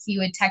other. Like he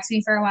would text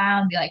me for a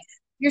while and be like,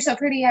 "You're so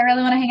pretty. I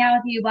really want to hang out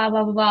with you." Blah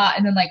blah blah blah,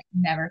 and then like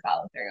never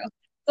follow through.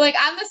 So, like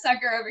I'm the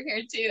sucker over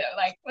here too that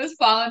like was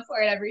falling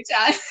for it every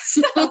time.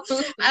 So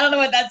I don't know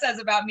what that says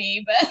about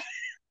me, but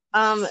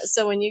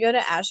So when you go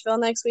to Asheville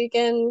next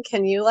weekend,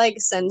 can you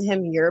like send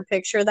him your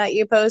picture that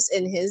you post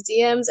in his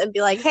DMs and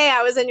be like, "Hey,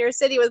 I was in your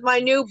city with my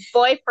new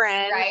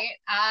boyfriend." right?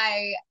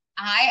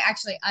 I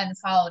actually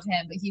unfollowed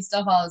him, but he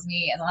still follows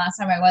me. And the last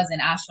time I was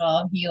in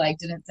Asheville, he like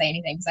didn't say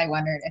anything because I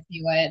wondered if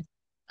he would.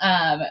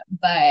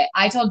 But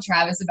I told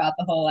Travis about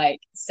the whole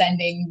like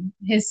sending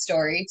his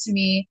story to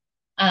me,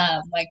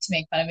 like to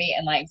make fun of me,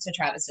 and like to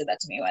Travis did that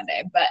to me one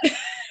day, but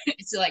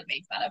to like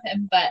make fun of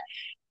him. But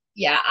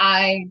yeah,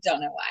 I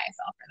don't know why I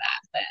fell for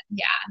that, but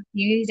yeah,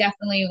 he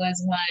definitely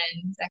was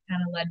one that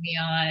kind of led me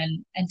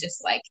on, and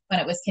just like when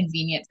it was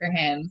convenient for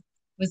him,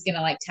 was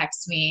gonna like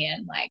text me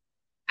and like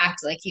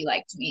act like he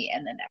liked me,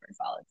 and then never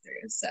followed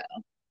through. So,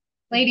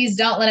 ladies,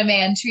 don't let a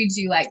man treat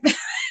you like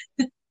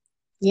that.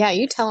 Yeah,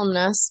 you telling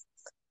us.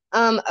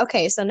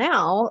 Okay, so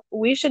now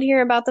we should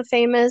hear about the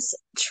famous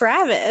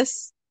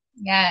Travis.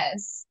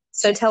 Yes.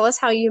 So tell us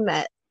how you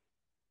met.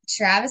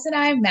 Travis and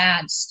I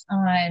matched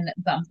on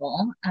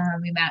Bumble.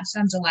 We matched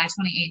on July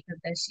 28th of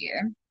this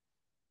year.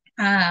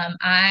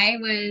 I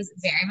was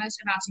very much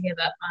about to give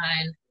up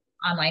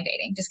on online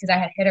dating just because I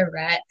had hit a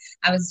rut.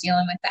 I was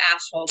dealing with the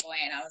Asheville boy,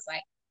 and I was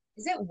like,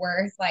 is it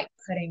worth like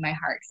putting my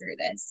heart through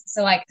this?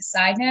 So, like,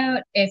 side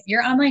note, if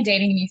you're online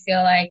dating and you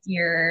feel like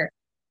you're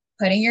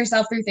putting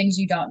yourself through things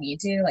you don't need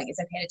to, like it's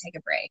okay to take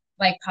a break.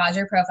 Like pause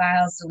your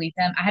profiles, delete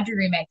them. I had to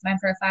remake my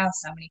profile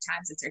so many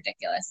times, it's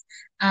ridiculous.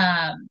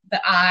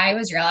 But I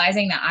was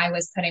realizing that I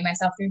was putting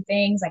myself through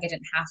things like I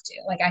didn't have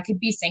to. Like I could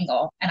be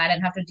single and I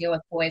didn't have to deal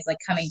with boys like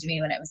coming to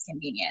me when it was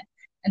convenient.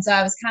 And so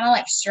I was kind of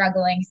like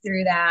struggling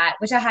through that,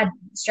 which I had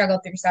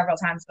struggled through several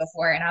times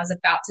before. And I was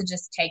about to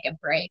just take a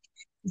break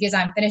because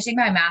I'm finishing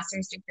my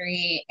master's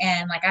degree.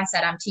 And like I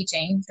said, I'm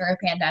teaching through a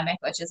pandemic,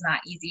 which is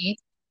not easy.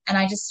 And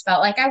I just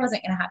felt like I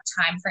wasn't going to have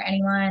time for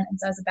anyone. And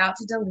so I was about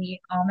to delete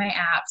all my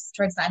apps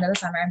towards the end of the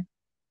summer.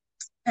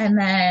 And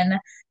then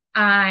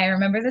I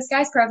remember this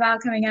guy's profile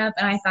coming up,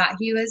 and I thought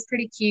he was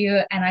pretty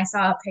cute. And I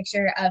saw a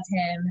picture of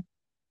him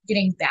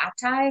getting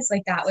baptized.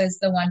 Like that was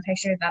the one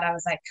picture that I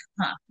was like,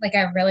 huh, like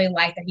I really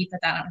like that he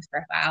put that on his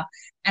profile.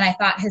 And I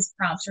thought his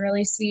prompts were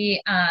really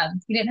sweet.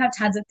 He didn't have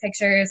tons of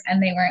pictures,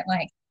 and they weren't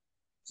like,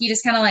 he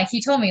just kind of like,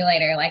 he told me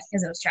later, like,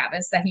 because it was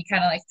Travis, that he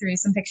kind of like threw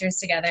some pictures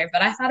together.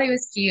 But I thought he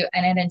was cute,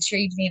 and it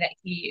intrigued me that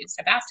he used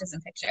a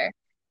baptism picture.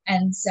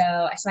 And so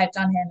I swiped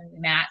on him and we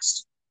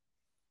matched.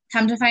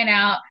 Come to find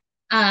out,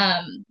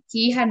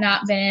 he had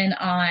not been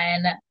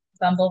on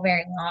Bumble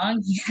very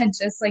long. He had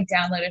just like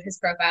downloaded his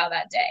profile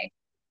that day.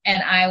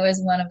 And I was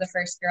one of the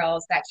first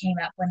girls that came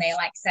up when they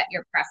like set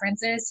your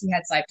preferences. He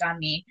had swiped on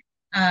me.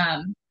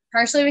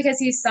 Partially because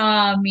he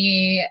saw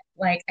me,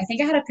 like, I think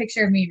I had a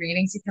picture of me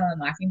reading To Kill a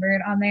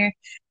Mockingbird on there,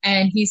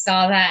 and he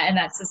saw that, and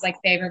that's his like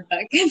favorite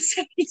book, and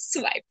so he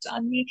swiped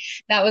on me.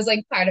 That was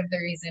like part of the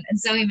reason. And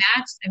so we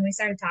matched and we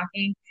started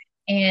talking,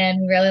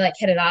 and we really like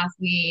hit it off.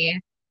 We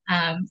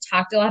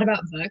talked a lot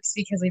about books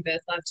because we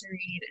both love to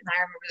read, and I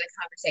remember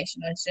the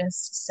conversation was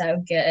just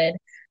so good.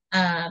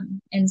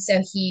 And so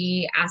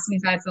he asked me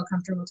if I'd feel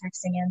comfortable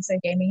texting him, so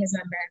he gave me his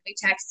number. We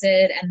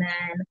texted, and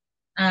then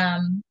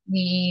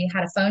we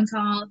had a phone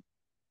call,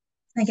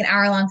 like an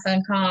hour-long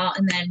phone call,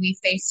 and then we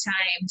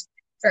FaceTimed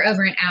for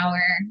over an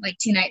hour, like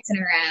 2 nights in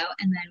a row,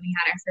 and then we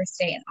had our first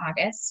date in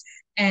August,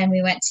 and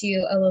we went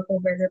to a local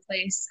burger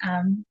place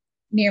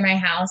near my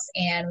house,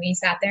 and we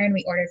sat there and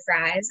we ordered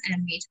fries,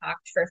 and we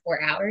talked for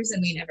 4 hours,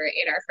 and we never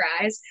ate our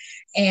fries,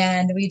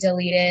 and we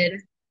deleted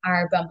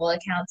our Bumble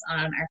accounts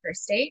on our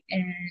first date,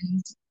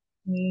 and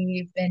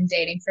we've been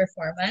dating for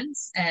 4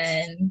 months,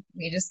 and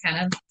we just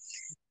kind of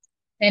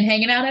been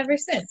hanging out ever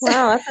since.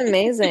 Wow, that's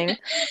amazing.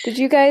 Did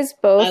you guys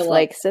both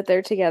like sit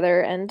there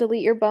together and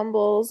delete your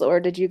Bumbles,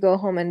 or did you go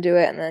home and do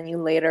it and then you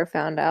later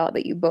found out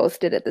that you both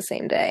did it the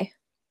same day?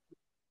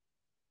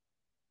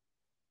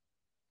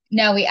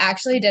 No, we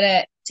actually did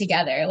it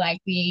together. Like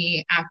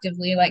we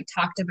actively like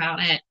talked about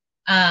it.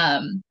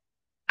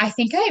 I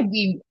think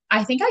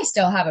I think I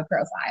still have a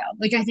profile.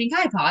 Like I think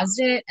I paused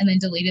it and then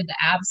deleted the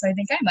app. So I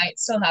think I might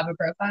still have a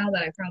profile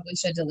that I probably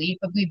should delete,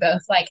 but we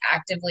both like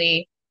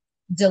actively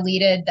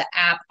deleted the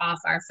app off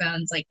our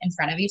phones like in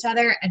front of each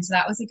other. And so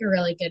that was like a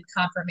really good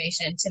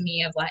confirmation to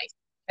me of like,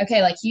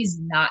 okay, like he's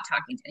not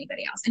talking to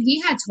anybody else. And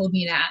he had told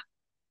me that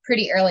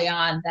pretty early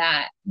on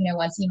that, you know,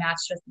 once he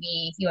matched with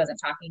me, he wasn't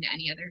talking to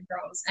any other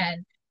girls.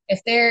 And if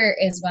there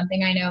is one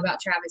thing I know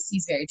about Travis,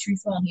 he's very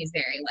truthful and he's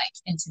very like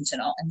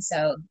intentional. And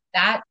so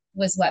that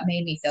was what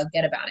made me feel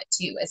good about it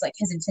too, is like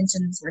his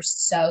intentions were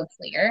so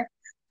clear.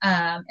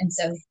 And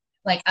so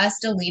like us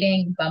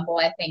deleting Bumble,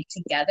 I think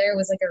together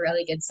was like a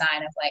really good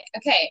sign of like,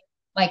 okay,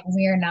 like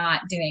we're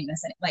not doing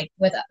this like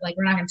with like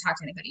we're not going to talk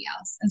to anybody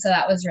else. And so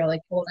that was really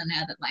cool to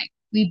know that like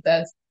we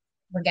both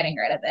were getting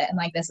rid of it and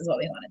like this is what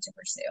we wanted to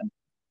pursue.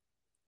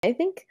 I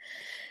think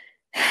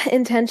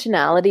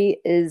intentionality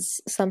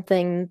is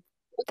something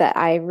that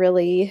I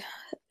really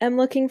am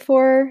looking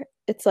for.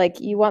 It's like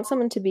you want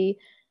someone to be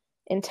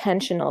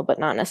intentional, but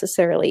not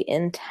necessarily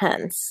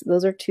intense.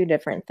 Those are two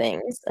different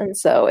things. And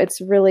so it's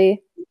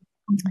really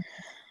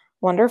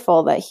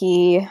wonderful that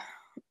he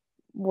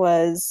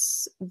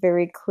was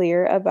very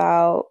clear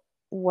about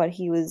what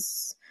he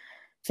was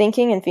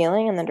thinking and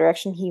feeling and the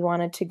direction he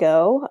wanted to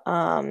go.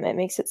 It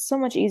makes it so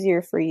much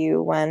easier for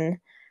you when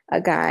a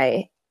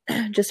guy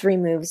just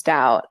removes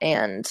doubt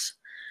um,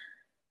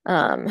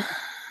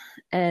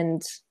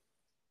 and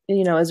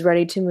is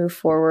ready to move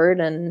forward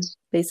and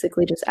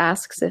basically just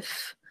asks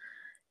if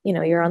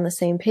you're on the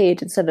same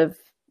page instead of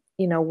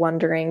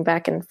wondering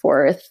back and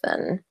forth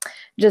and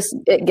just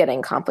it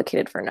getting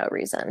complicated for no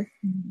reason.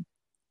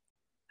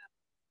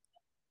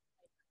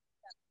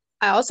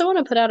 I also want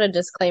to put out a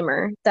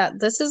disclaimer that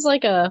this is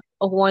like a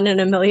one in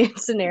a million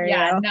scenario.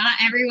 Yeah, not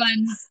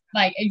everyone's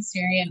like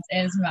experience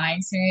is my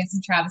experience,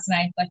 and Travis and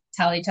I like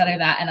tell each other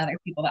that and other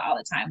people that all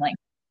the time. Like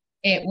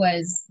it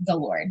was the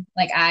Lord.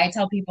 Like I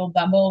tell people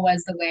Bumble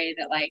was the way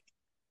that like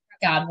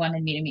God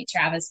wanted me to meet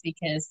Travis,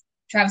 because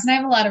Travis and I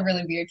have a lot of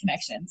really weird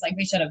connections. Like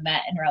we should have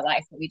met in real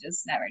life, but we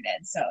just never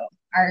did. So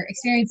our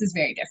experience is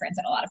very different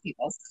than a lot of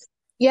people's.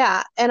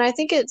 Yeah, and I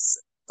think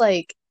it's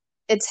like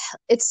it's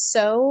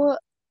so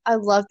I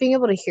love being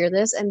able to hear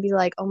this and be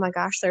like, "Oh my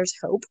gosh, there's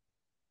hope."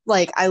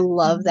 Like I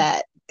love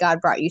that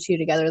God brought you two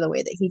together the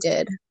way that he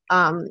did.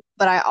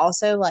 But I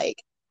also like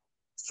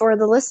for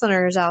the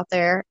listeners out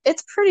there,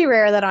 it's pretty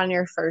rare that on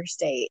your first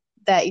date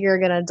that you're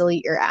going to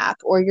delete your app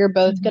or you're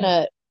both going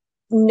to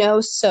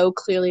know so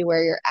clearly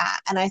where you're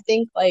at. And I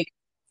think like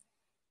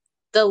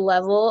the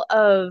level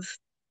of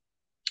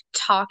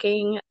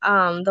talking,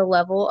 the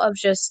level of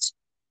just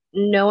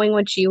knowing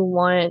what you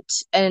want,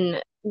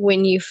 and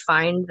when you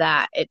find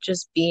that, it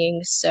just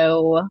being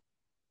so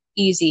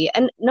easy.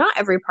 And not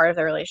every part of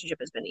the relationship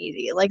has been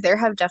easy. Like there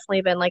have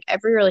definitely been like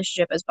every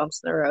relationship has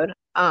bumps in the road.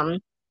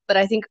 But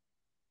I think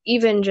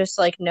even just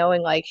like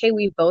knowing like, hey,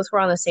 we both were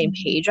on the same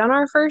page on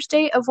our first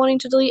date of wanting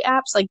to delete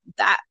apps, like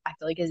that I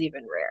feel like is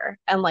even rare.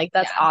 And like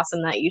that's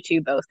awesome that you two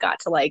both got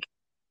to like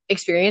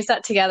experience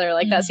that together.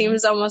 Like that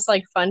seems almost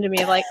like fun to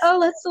me. Like, oh,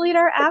 let's delete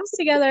our apps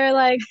together.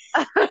 Like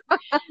yeah,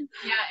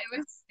 it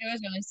was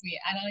really sweet.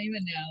 I don't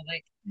even know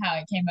like how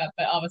it came up,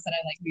 but all of a sudden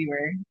like we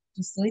were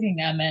just deleting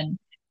them. And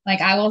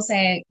like I will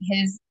say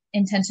his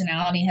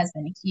intentionality has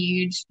been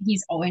huge.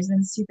 He's always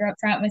been super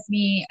upfront with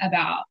me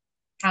about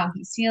how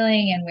he's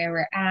feeling and where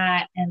we're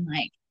at and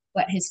like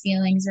what his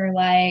feelings are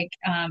like,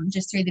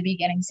 just through the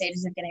beginning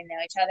stages of getting to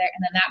know each other.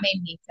 And then that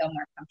made me feel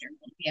more comfortable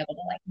to be able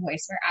to like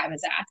voice where I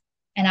was at.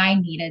 And I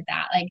needed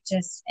that. Like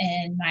just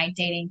in my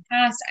dating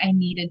past, I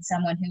needed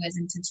someone who was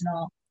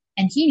intentional,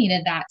 and he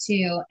needed that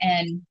too.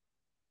 And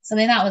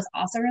something that was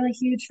also really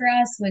huge for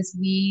us was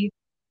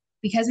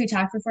because we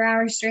talked for 4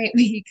 hours straight,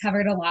 we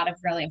covered a lot of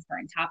really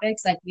important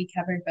topics. Like we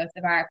covered both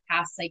of our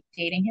past like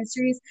dating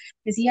histories,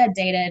 because he had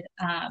dated,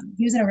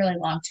 he was in a really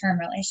long-term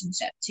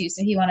relationship too.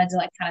 So he wanted to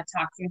like kind of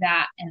talk through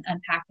that and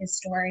unpack his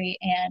story.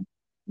 And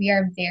we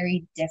are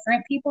very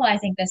different people. I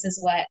think this is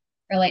what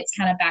relates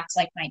kind of back to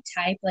like my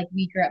type. Like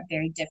we grew up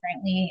very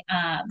differently.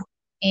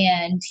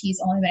 And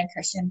he's only been a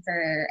Christian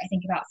for I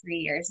think about 3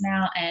 years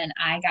now, and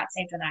I got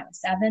saved when I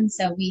was 7.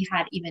 So we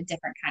had even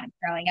different kind of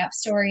growing up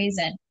stories,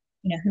 and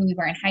who we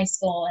were in high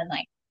school. And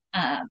like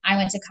I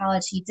went to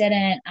college, he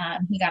didn't.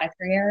 He got a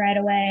career right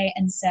away,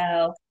 and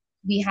so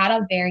we had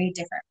a very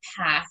different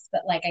path.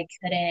 But like I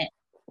couldn't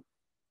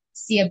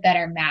see a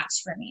better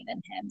match for me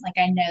than him. Like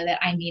I know that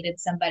I needed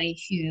somebody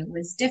who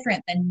was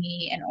different than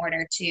me in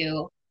order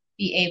to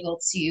be able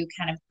to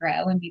kind of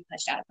grow and be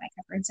pushed out of my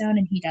comfort zone.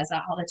 And he does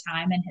that all the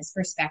time. And his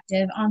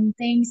perspective on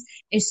things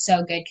is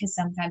so good, because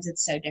sometimes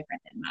it's so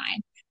different than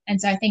mine. And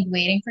so I think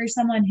waiting for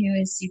someone who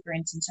is super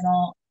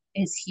intentional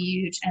is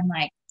huge. And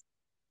like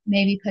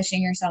maybe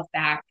pushing yourself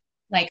back,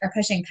 like, or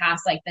pushing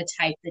past like the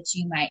type that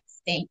you might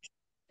think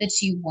that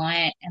you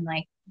want, and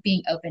like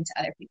being open to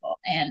other people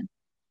and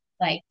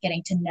like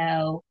getting to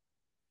know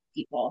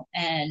people,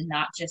 and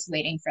not just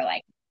waiting for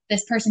like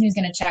this person who's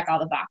going to check all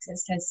the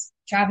boxes, because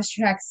Travis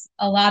checks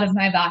a lot of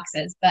my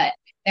boxes, but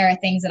there are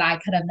things that I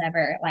could have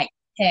never like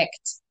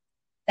picked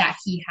that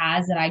he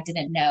has, that I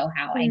didn't know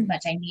how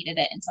much I needed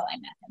it until I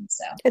met him.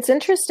 So it's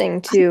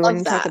interesting too when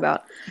you talk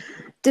about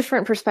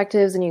different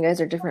perspectives and you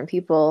guys are different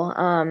people.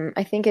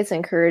 I think it's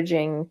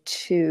encouraging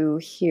to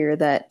hear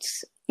that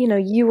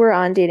you were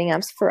on dating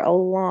apps for a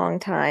long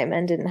time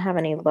and didn't have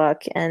any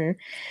luck, and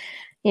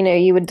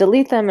you would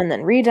delete them and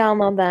then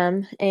re-download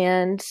them,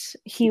 and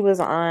he was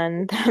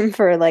on them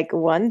for like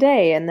one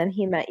day and then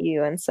he met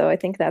you. And so I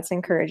think that's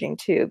encouraging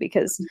too,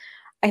 because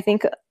I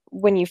think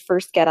when you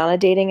first get on a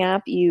dating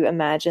app, you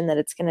imagine that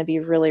it's going to be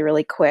really,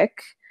 really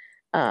quick.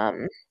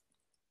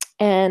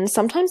 And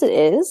sometimes it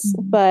is,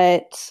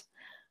 but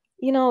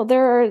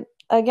there are,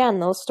 again,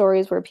 those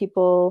stories where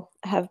people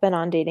have been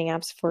on dating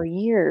apps for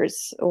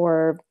years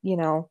or,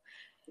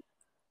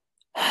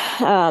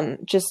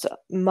 just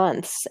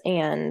months,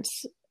 and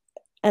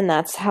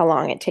that's how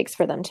long it takes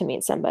for them to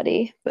meet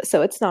somebody. But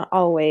so it's not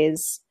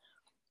always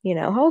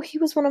oh, he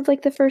was one of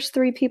like the first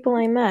three people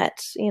I met.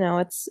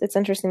 It's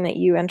interesting that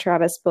you and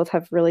Travis both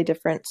have really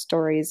different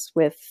stories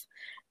with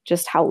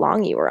just how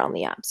long you were on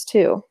the apps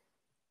too.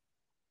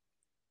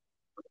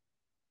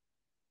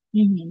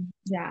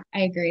 Yeah,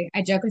 I agree.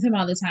 I joke with him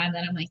all the time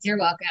that I'm like, you're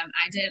welcome.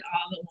 I did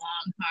all the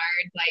long,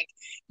 hard, like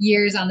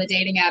years on the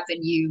dating app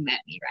and you met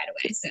me right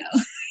away. So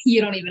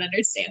you don't even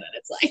understand what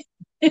it's like.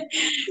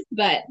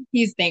 But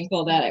he's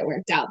thankful that it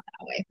worked out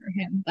that way for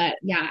him. But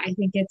yeah, I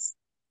think it's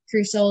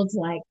crucial to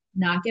like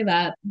not give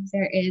up.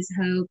 There is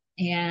hope.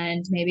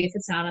 And maybe if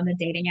it's not on the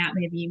dating app,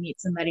 maybe you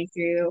meet somebody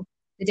through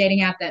the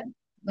dating app that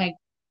like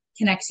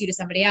connects you to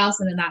somebody else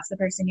and then that's the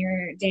person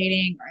you're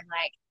dating, or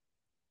like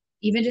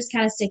even just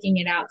kind of sticking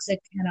it out to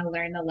kind of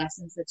learn the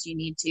lessons that you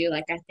need to.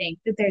 Like, I think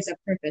that there's a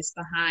purpose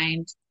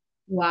behind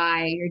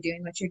why you're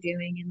doing what you're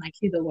doing and like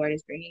who the Lord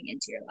is bringing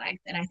into your life.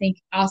 And I think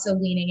also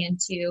leaning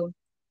into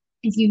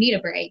if you need a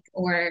break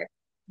or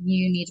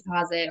you need to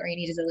pause it or you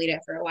need to delete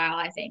it for a while,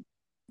 I think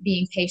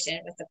being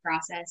patient with the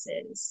process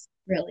is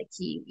really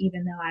key.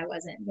 Even though I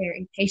wasn't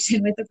very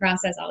patient with the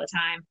process all the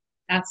time,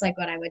 that's like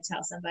what I would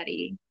tell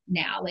somebody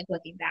now, like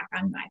looking back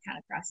on my kind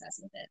of process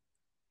with it.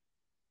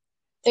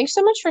 Thanks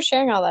so much for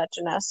sharing all that,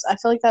 Janess. I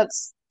feel like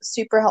that's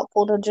super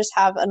helpful to just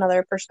have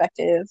another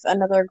perspective,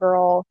 another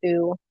girl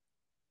who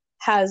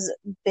has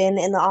been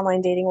in the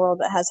online dating world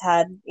that has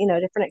had,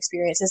 different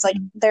experiences. Like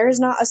there's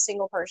not a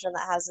single person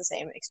that has the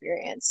same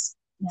experience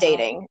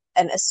dating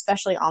and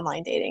especially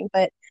online dating.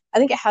 But I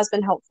think it has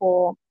been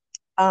helpful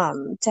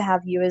to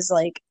have you as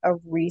like a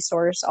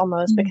resource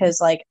almost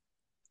because like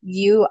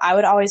I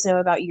would always know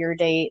about your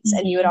dates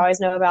and you would always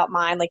know about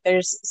mine. Like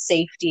there's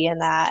safety in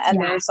that.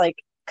 And there's like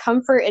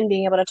comfort in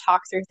being able to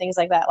talk through things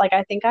like that. Like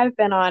I think I've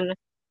been on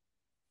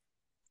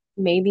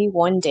maybe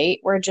one date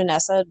where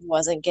Janessa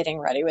wasn't getting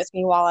ready with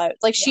me while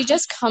she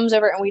just comes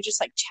over and we just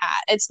like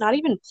chat. It's not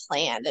even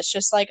planned. It's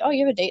just like, oh,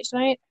 you have a date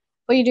tonight?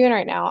 What are you doing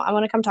right now? I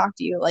want to come talk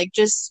to you. Like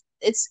just,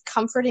 it's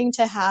comforting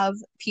to have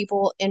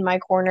people in my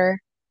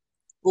corner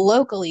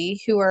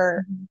locally who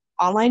are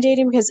online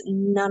dating because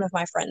none of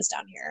my friends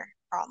down here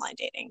are online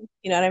dating.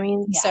 You know what I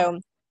mean? Yeah. So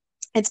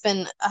it's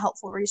been a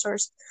helpful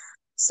resource.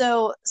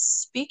 So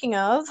speaking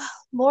of,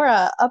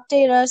 Laura,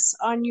 update us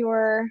on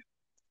your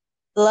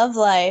love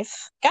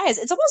life. Guys,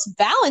 it's almost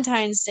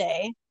Valentine's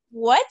Day.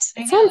 What?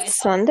 It's on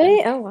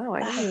Sunday? Oh, wow.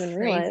 I didn't even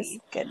realize.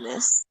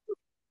 Goodness.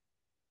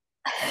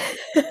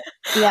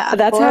 Yeah. But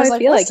that's how I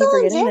feel. I keep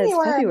forgetting that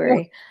it's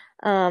February.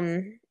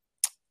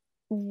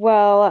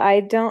 Well,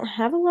 I don't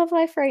have a love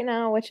life right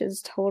now, which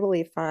is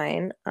totally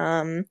fine.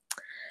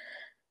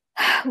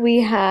 We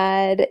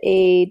had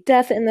a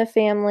death in the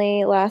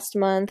family last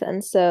month,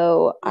 and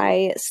so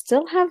I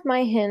still have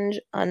my Hinge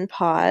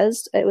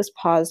unpaused. It was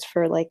paused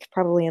for like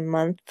probably a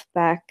month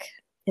back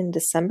in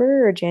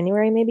December or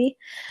January, maybe.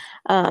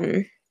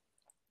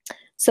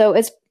 So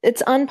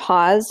it's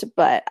unpaused,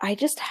 but I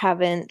just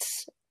haven't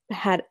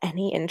had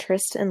any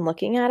interest in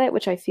looking at it,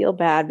 which I feel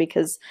bad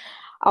because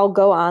I'll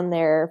go on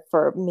there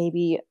for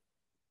maybe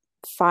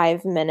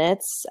 5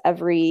 minutes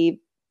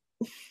every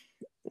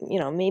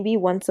maybe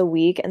once a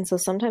week. And so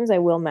sometimes I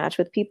will match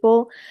with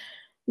people,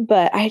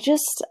 but I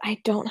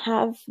don't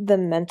have the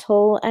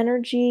mental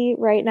energy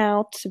right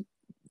now to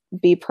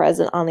be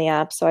present on the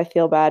app. So I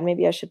feel bad.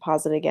 Maybe I should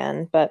pause it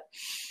again, but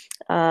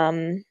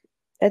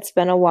it's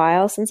been a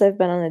while since I've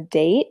been on a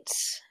date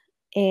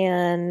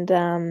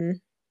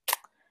and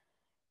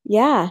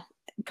yeah,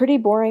 pretty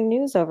boring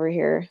news over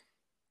here.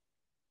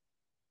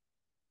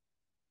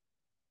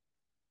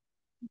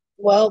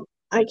 Well,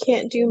 I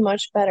can't do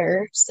much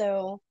better.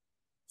 So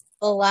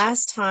the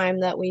last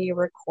time that we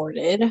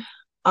recorded,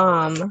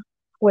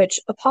 which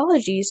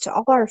apologies to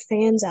all our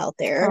fans out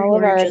there all who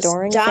of our are just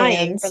adoring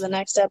dying fans for the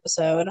next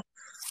episode.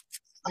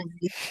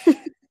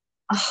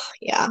 Oh,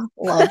 yeah,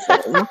 love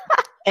him,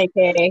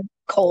 aka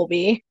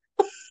Colby,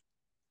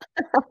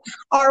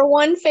 our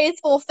one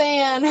faithful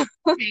fan. Okay,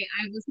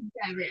 I've listened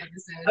to every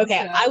episode.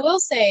 Okay, so. I will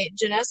say,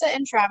 Janessa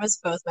and Travis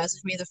both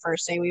messaged me the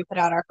first day we put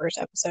out our first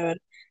episode.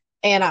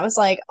 And I was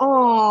like,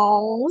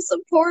 oh,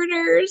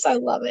 supporters. I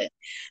love it.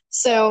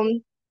 So,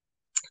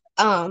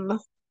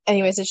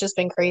 anyways, it's just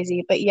been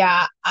crazy. But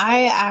yeah,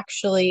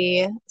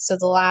 so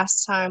the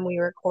last time we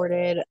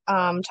recorded,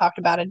 talked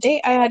about a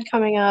date I had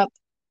coming up.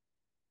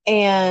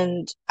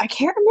 And I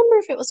can't remember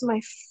if it was my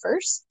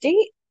first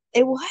date.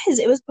 It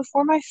was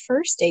before my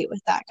first date with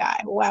that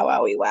guy. Wow,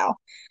 wowie, wow.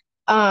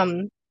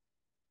 And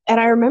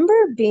I remember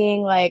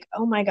being like,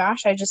 oh my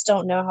gosh, I just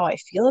don't know how I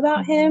feel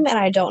about him. And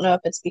I don't know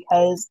if it's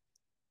because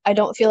I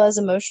don't feel as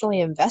emotionally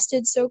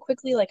invested so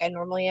quickly like I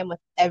normally am with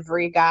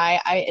every guy.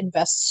 I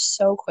invest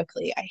so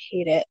quickly. I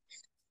hate it.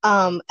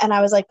 And I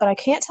was like, but I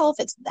can't tell if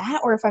it's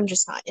that or if I'm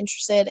just not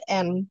interested.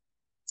 And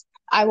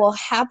I will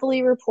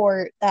happily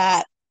report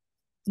that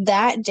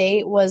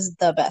date was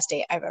the best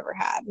date I've ever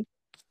had.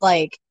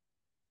 Like,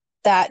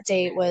 that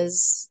date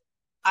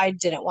I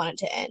didn't want it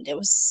to end. It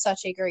was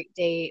such a great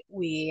date.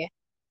 We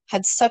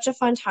had such a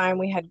fun time.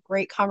 We had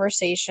great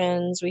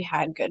conversations. We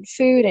had good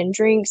food and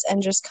drinks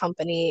and just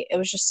company. It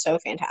was just so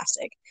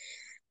fantastic.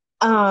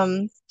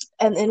 Um,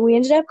 and then we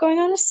ended up going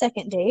on a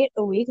second date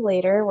a week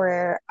later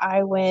where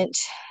I went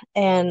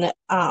and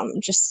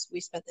just we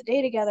spent the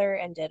day together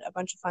and did a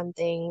bunch of fun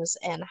things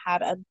and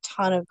had a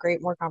ton of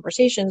great more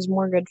conversations,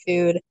 more good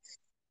food,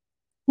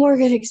 more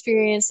good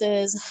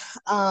experiences.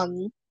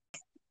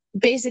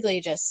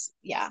 Basically just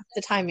yeah,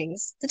 the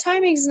timing's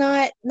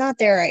not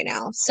there right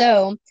now.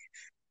 So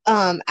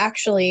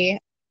actually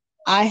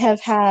I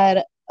have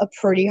had a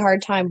pretty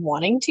hard time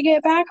wanting to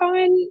get back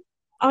on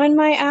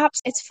my apps.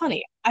 It's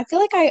funny. I feel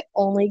like I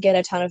only get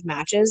a ton of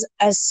matches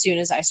as soon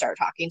as I start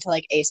talking to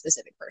like a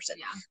specific person.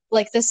 Yeah.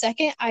 Like the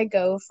second I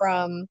go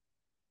from,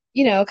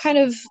 kind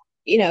of,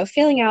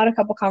 filling out a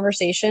couple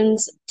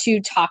conversations to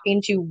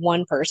talking to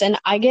one person,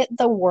 I get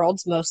the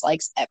world's most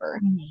likes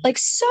ever. Mhm. Like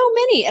so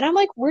many. And I'm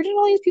like, where did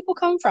all these people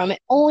come from? It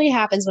only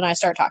happens when I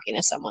start talking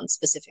to someone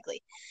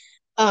specifically.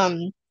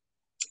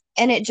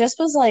 And it just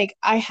was like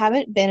I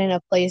haven't been in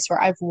a place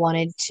where I've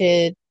wanted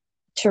to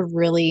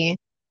really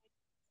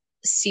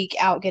seek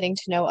out getting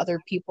to know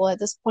other people at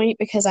this point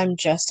because I'm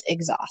just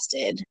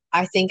exhausted.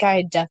 I think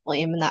I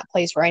definitely am in that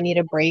place where I need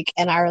a break.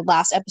 And our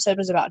last episode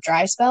was about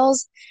dry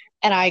spells.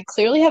 And I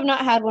clearly have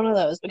not had one of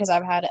those because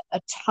I've had a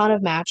ton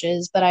of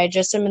matches, but I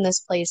just am in this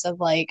place of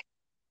like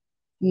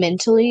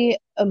mentally,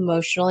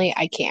 emotionally,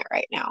 I can't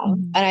right now.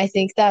 Mhm. And I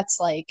think that's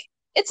like,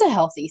 it's a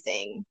healthy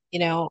thing.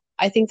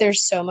 I think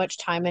there's so much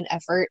time and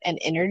effort and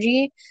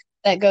energy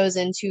that goes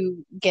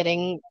into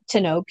getting to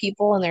know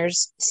people. And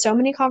there's so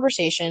many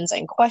conversations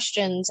and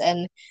questions,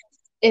 and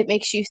it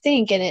makes you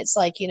think. And it's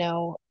like,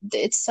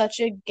 it's such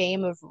a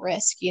game of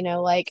risk,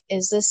 like,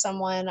 is this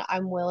someone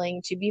I'm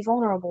willing to be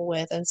vulnerable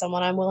with and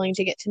someone I'm willing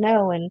to get to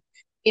know and,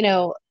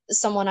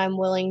 someone I'm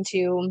willing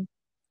to,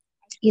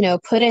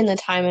 put in the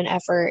time and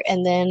effort.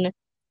 And then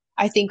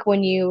I think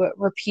when you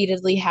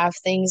repeatedly have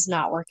things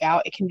not work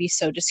out, it can be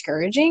so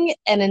discouraging.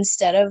 And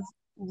instead of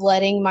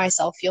letting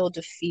myself feel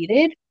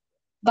defeated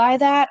by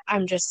that,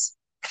 I'm just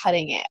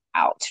cutting it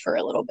out for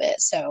a little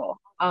bit. So,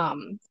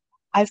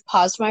 I've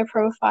paused my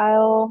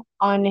profile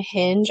on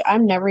Hinge.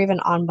 I'm never even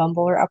on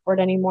Bumble or Upward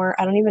anymore.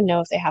 I don't even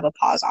know if they have a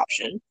pause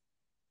option.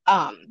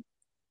 Um,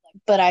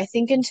 but I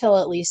think until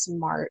at least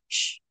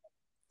March,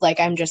 like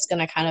I'm just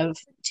gonna kind of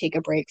take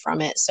a break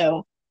from it.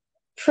 So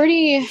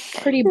pretty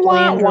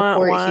Wah, bland wah,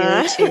 report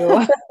here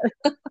wah.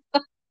 too.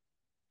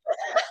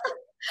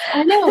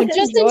 I know,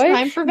 just in Enjoy,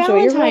 time for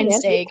enjoy your Valentine's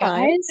romantic Day,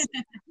 time.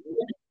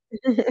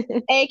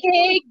 guys.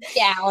 AKA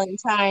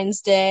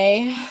Galentine's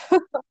Day.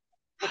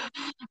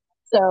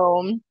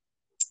 So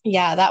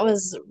yeah, that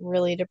was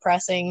really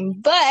depressing.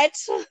 But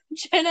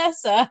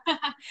Janessa,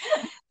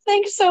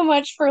 thanks so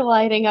much for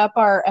lighting up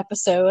our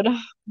episode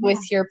with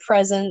your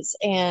presence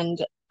and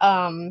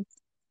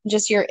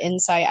just your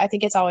insight. I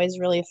think it's always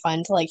really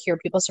fun to like hear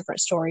people's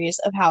different stories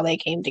of how they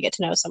came to get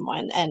to know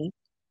someone. And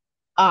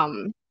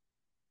um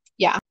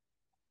yeah.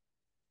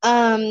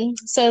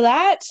 So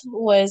that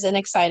was an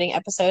exciting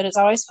episode. It's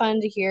always fun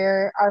to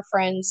hear our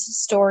friends'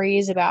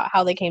 stories about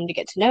how they came to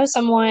get to know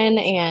someone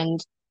and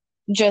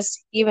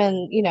just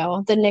even,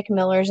 the Nick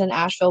Millers and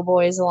Asheville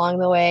boys along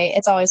the way.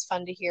 It's always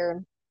fun to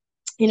hear,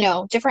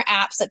 different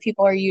apps that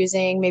people are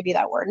using, maybe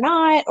that we're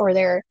not, or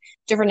their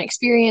different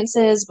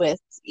experiences with,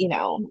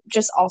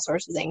 just all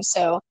sorts of things.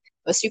 So it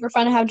was super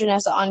fun to have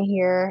Janessa on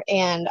here.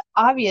 And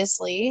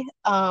obviously,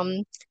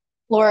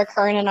 Laura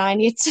Kern and I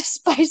need to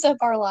spice up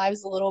our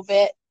lives a little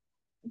bit.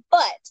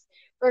 But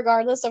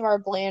regardless of our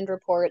bland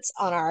reports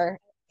on our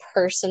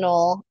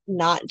personal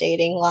not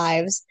dating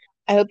lives,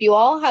 I hope you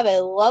all have a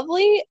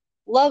lovely,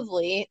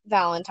 lovely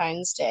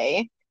Valentine's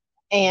Day.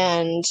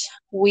 And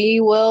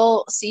we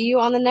will see you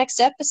on the next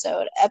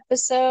episode.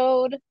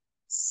 Episode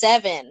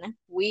 7.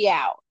 We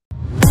out.